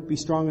brethren, be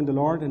strong in the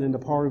Lord and in the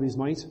power of His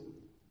might.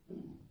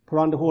 Put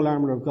on the whole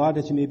armor of God,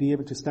 that you may be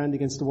able to stand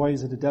against the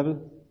wiles of the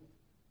devil.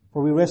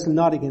 For we wrestle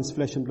not against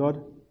flesh and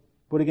blood,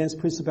 but against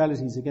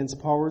principalities,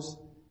 against powers,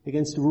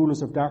 against the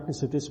rulers of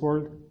darkness of this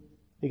world,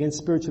 against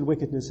spiritual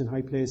wickedness in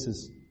high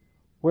places.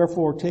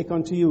 Wherefore, take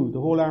unto you the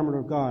whole armor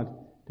of God,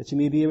 that you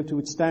may be able to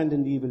withstand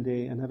in the evil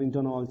day, and having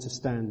done all to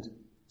stand.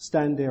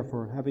 Stand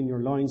therefore, having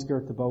your loins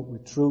girt about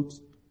with truth,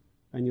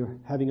 and you're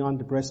having on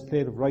the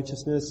breastplate of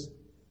righteousness,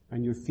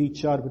 and your feet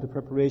shod with the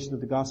preparation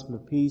of the gospel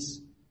of peace,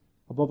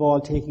 above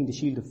all taking the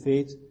shield of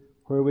faith,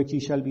 wherewith ye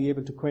shall be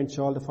able to quench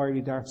all the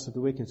fiery darts of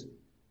the wicked,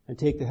 and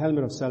take the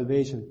helmet of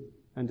salvation,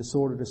 and the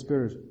sword of the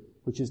Spirit,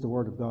 which is the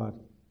word of God.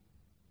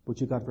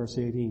 But you got verse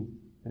 18,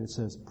 and it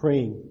says,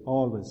 praying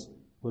always,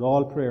 with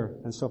all prayer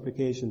and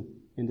supplication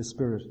in the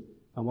Spirit,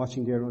 and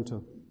watching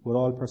thereunto, with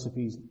all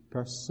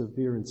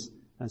perseverance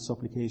and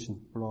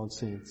supplication for all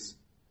saints.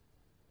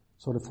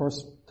 So the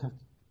first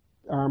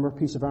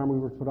piece of armor we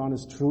were put on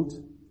is truth.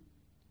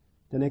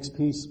 The next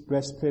piece,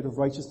 breastplate of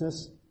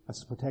righteousness,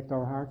 that's to protect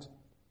our heart.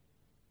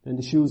 Then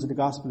the shoes of the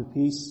gospel of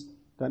peace.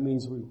 That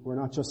means we're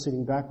not just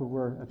sitting back, but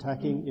we're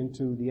attacking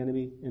into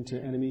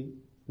enemy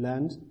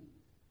land.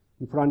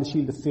 We put on the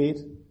shield of faith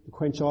to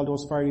quench all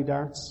those fiery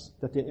darts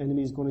that the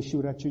enemy is going to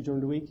shoot at you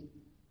during the week.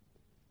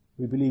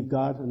 We believe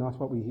God and not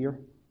what we hear.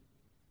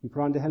 We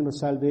put on the helmet of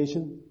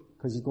salvation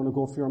because He's going to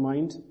go for your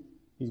mind.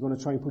 He's going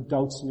to try and put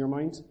doubts in your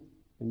mind.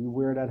 And you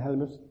wear that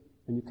helmet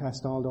and you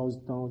cast all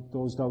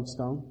those doubts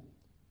down.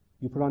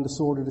 You put on the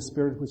sword of the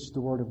Spirit, which is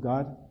the Word of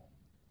God.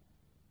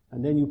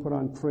 And then you put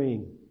on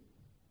praying.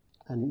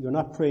 And you're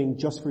not praying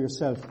just for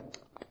yourself.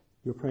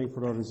 You're praying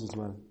for others as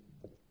well.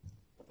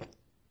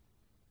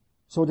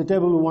 So the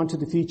devil will want to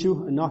defeat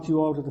you and knock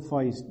you out of the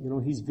fight. You know,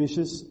 he's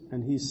vicious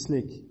and he's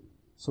slick.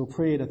 So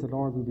pray that the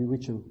Lord will be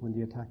with you when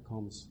the attack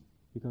comes,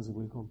 because it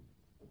will come.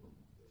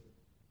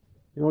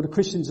 You know, the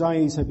Christian's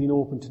eyes have been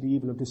opened to the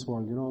evil of this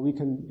world.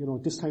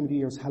 This time of the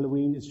year is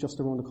Halloween, it's just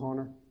around the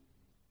corner.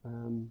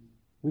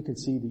 We can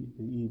see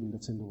the evil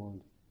that's in the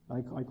world.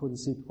 I couldn't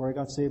see it before I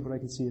got saved, but I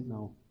can see it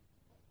now.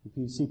 You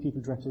can see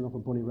people dressing up a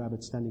bunny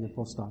rabbit standing at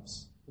bus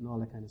stops and all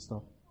that kind of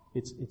stuff.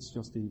 It's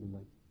just evil,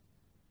 like.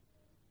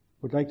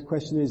 But the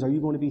question is, are you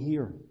going to be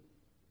here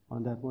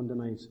on that Monday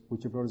night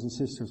with your brothers and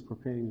sisters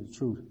proclaiming the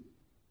truth?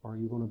 Or are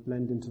you going to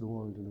blend into the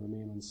world and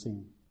remain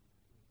unseen?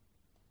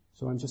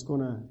 So I'm just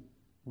going to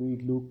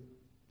read Luke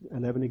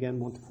 11 again,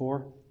 1 to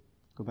 4.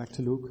 Go back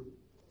to Luke.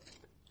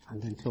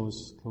 And then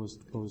close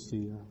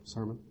the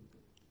sermon.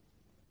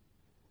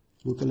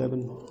 Luke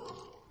 11.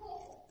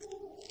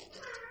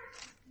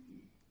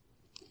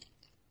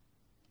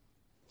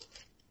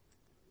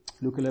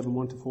 Luke 11,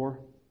 1 to 4.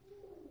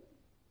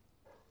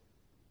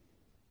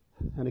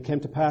 And it came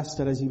to pass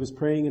that as he was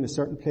praying in a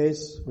certain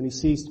place, when he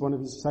ceased, one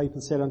of his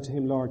disciples said unto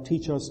him, Lord,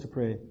 teach us to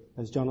pray,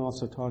 as John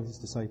also taught his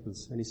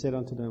disciples. And he said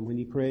unto them, when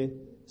ye pray,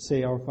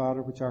 say, Our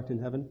Father, which art in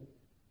heaven,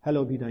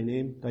 hallowed be thy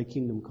name, thy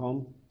kingdom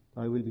come,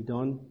 thy will be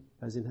done,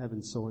 as in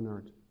heaven, so on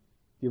earth.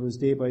 Give us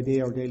day by day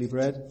our daily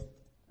bread,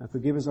 and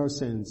forgive us our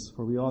sins,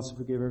 for we also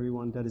forgive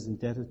everyone that is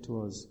indebted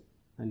to us.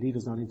 And lead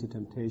us not into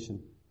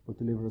temptation, but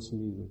deliver us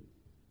from evil.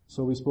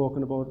 So we've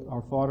spoken about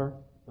our Father,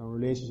 our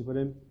relationship with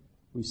Him.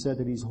 We said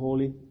that He's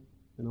holy,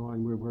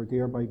 and we're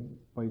there by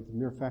the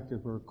mere fact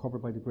that we're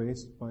covered by the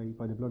grace, by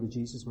the blood of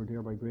Jesus. We're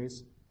there by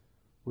grace.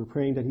 We're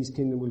praying that His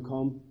kingdom will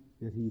come,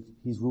 that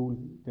His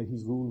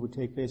rule will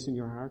take place in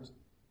your heart.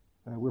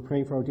 We're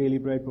praying for our daily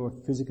bread,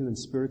 both physical and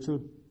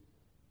spiritual.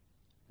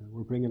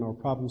 We're bringing our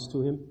problems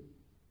to Him.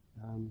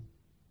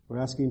 We're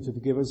asking Him to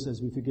forgive us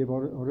as we forgive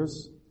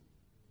others.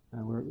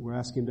 We're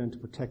asking Him then to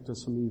protect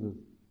us from evil.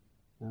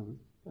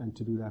 And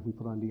to do that, we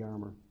put on the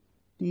armor.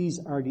 These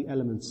are the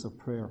elements of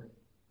prayer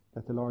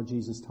that the Lord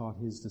Jesus taught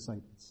His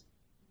disciples.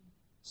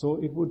 So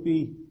it would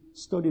be,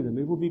 study them.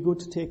 It would be good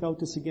to take out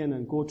this again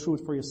and go through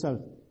it for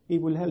yourself.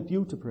 It will help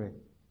you to pray.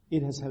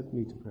 It has helped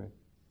me to pray.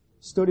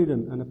 Study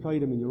them and apply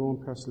them in your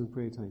own personal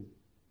prayer time.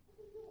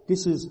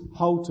 This is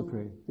how to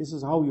pray. This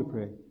is how you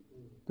pray.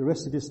 The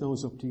rest of this now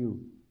is up to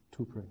you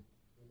to pray.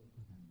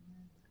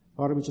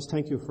 Father, we just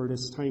thank You for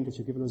this time that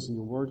You've given us in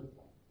Your Word.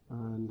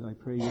 And I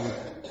pray You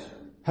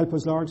help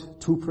us, Lord,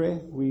 to pray.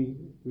 We've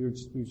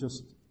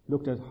just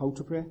looked at how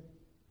to pray.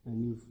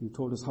 And you've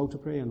told us how to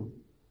pray,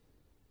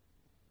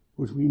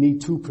 but we need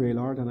to pray,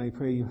 Lord, and I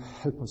pray You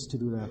help us to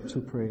do that,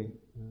 to pray.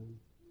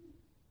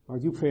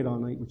 Lord, You prayed all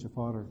night with Your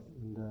Father,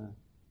 and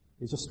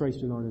it just strikes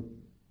me, Lord,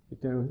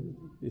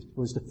 it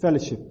was the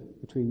fellowship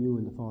between You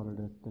and the Father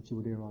that You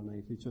were there all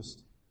night.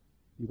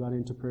 You got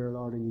into prayer,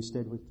 Lord, and You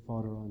stayed with the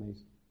Father all night.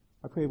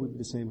 I pray it would be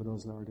the same with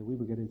us, Lord, that we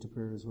would get into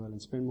prayer as well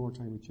and spend more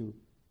time with You,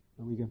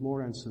 and we get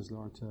more answers,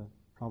 Lord, to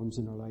problems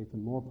in our life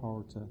and more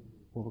power to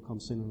overcome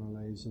sin in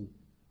our lives, and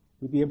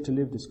we'll be able to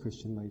live this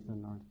Christian life,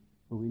 then, Lord.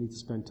 But we need to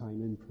spend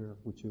time in prayer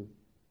with you.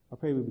 I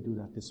pray we will do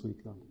that this week,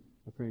 Lord.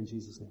 I pray in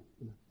Jesus' name.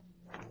 Amen.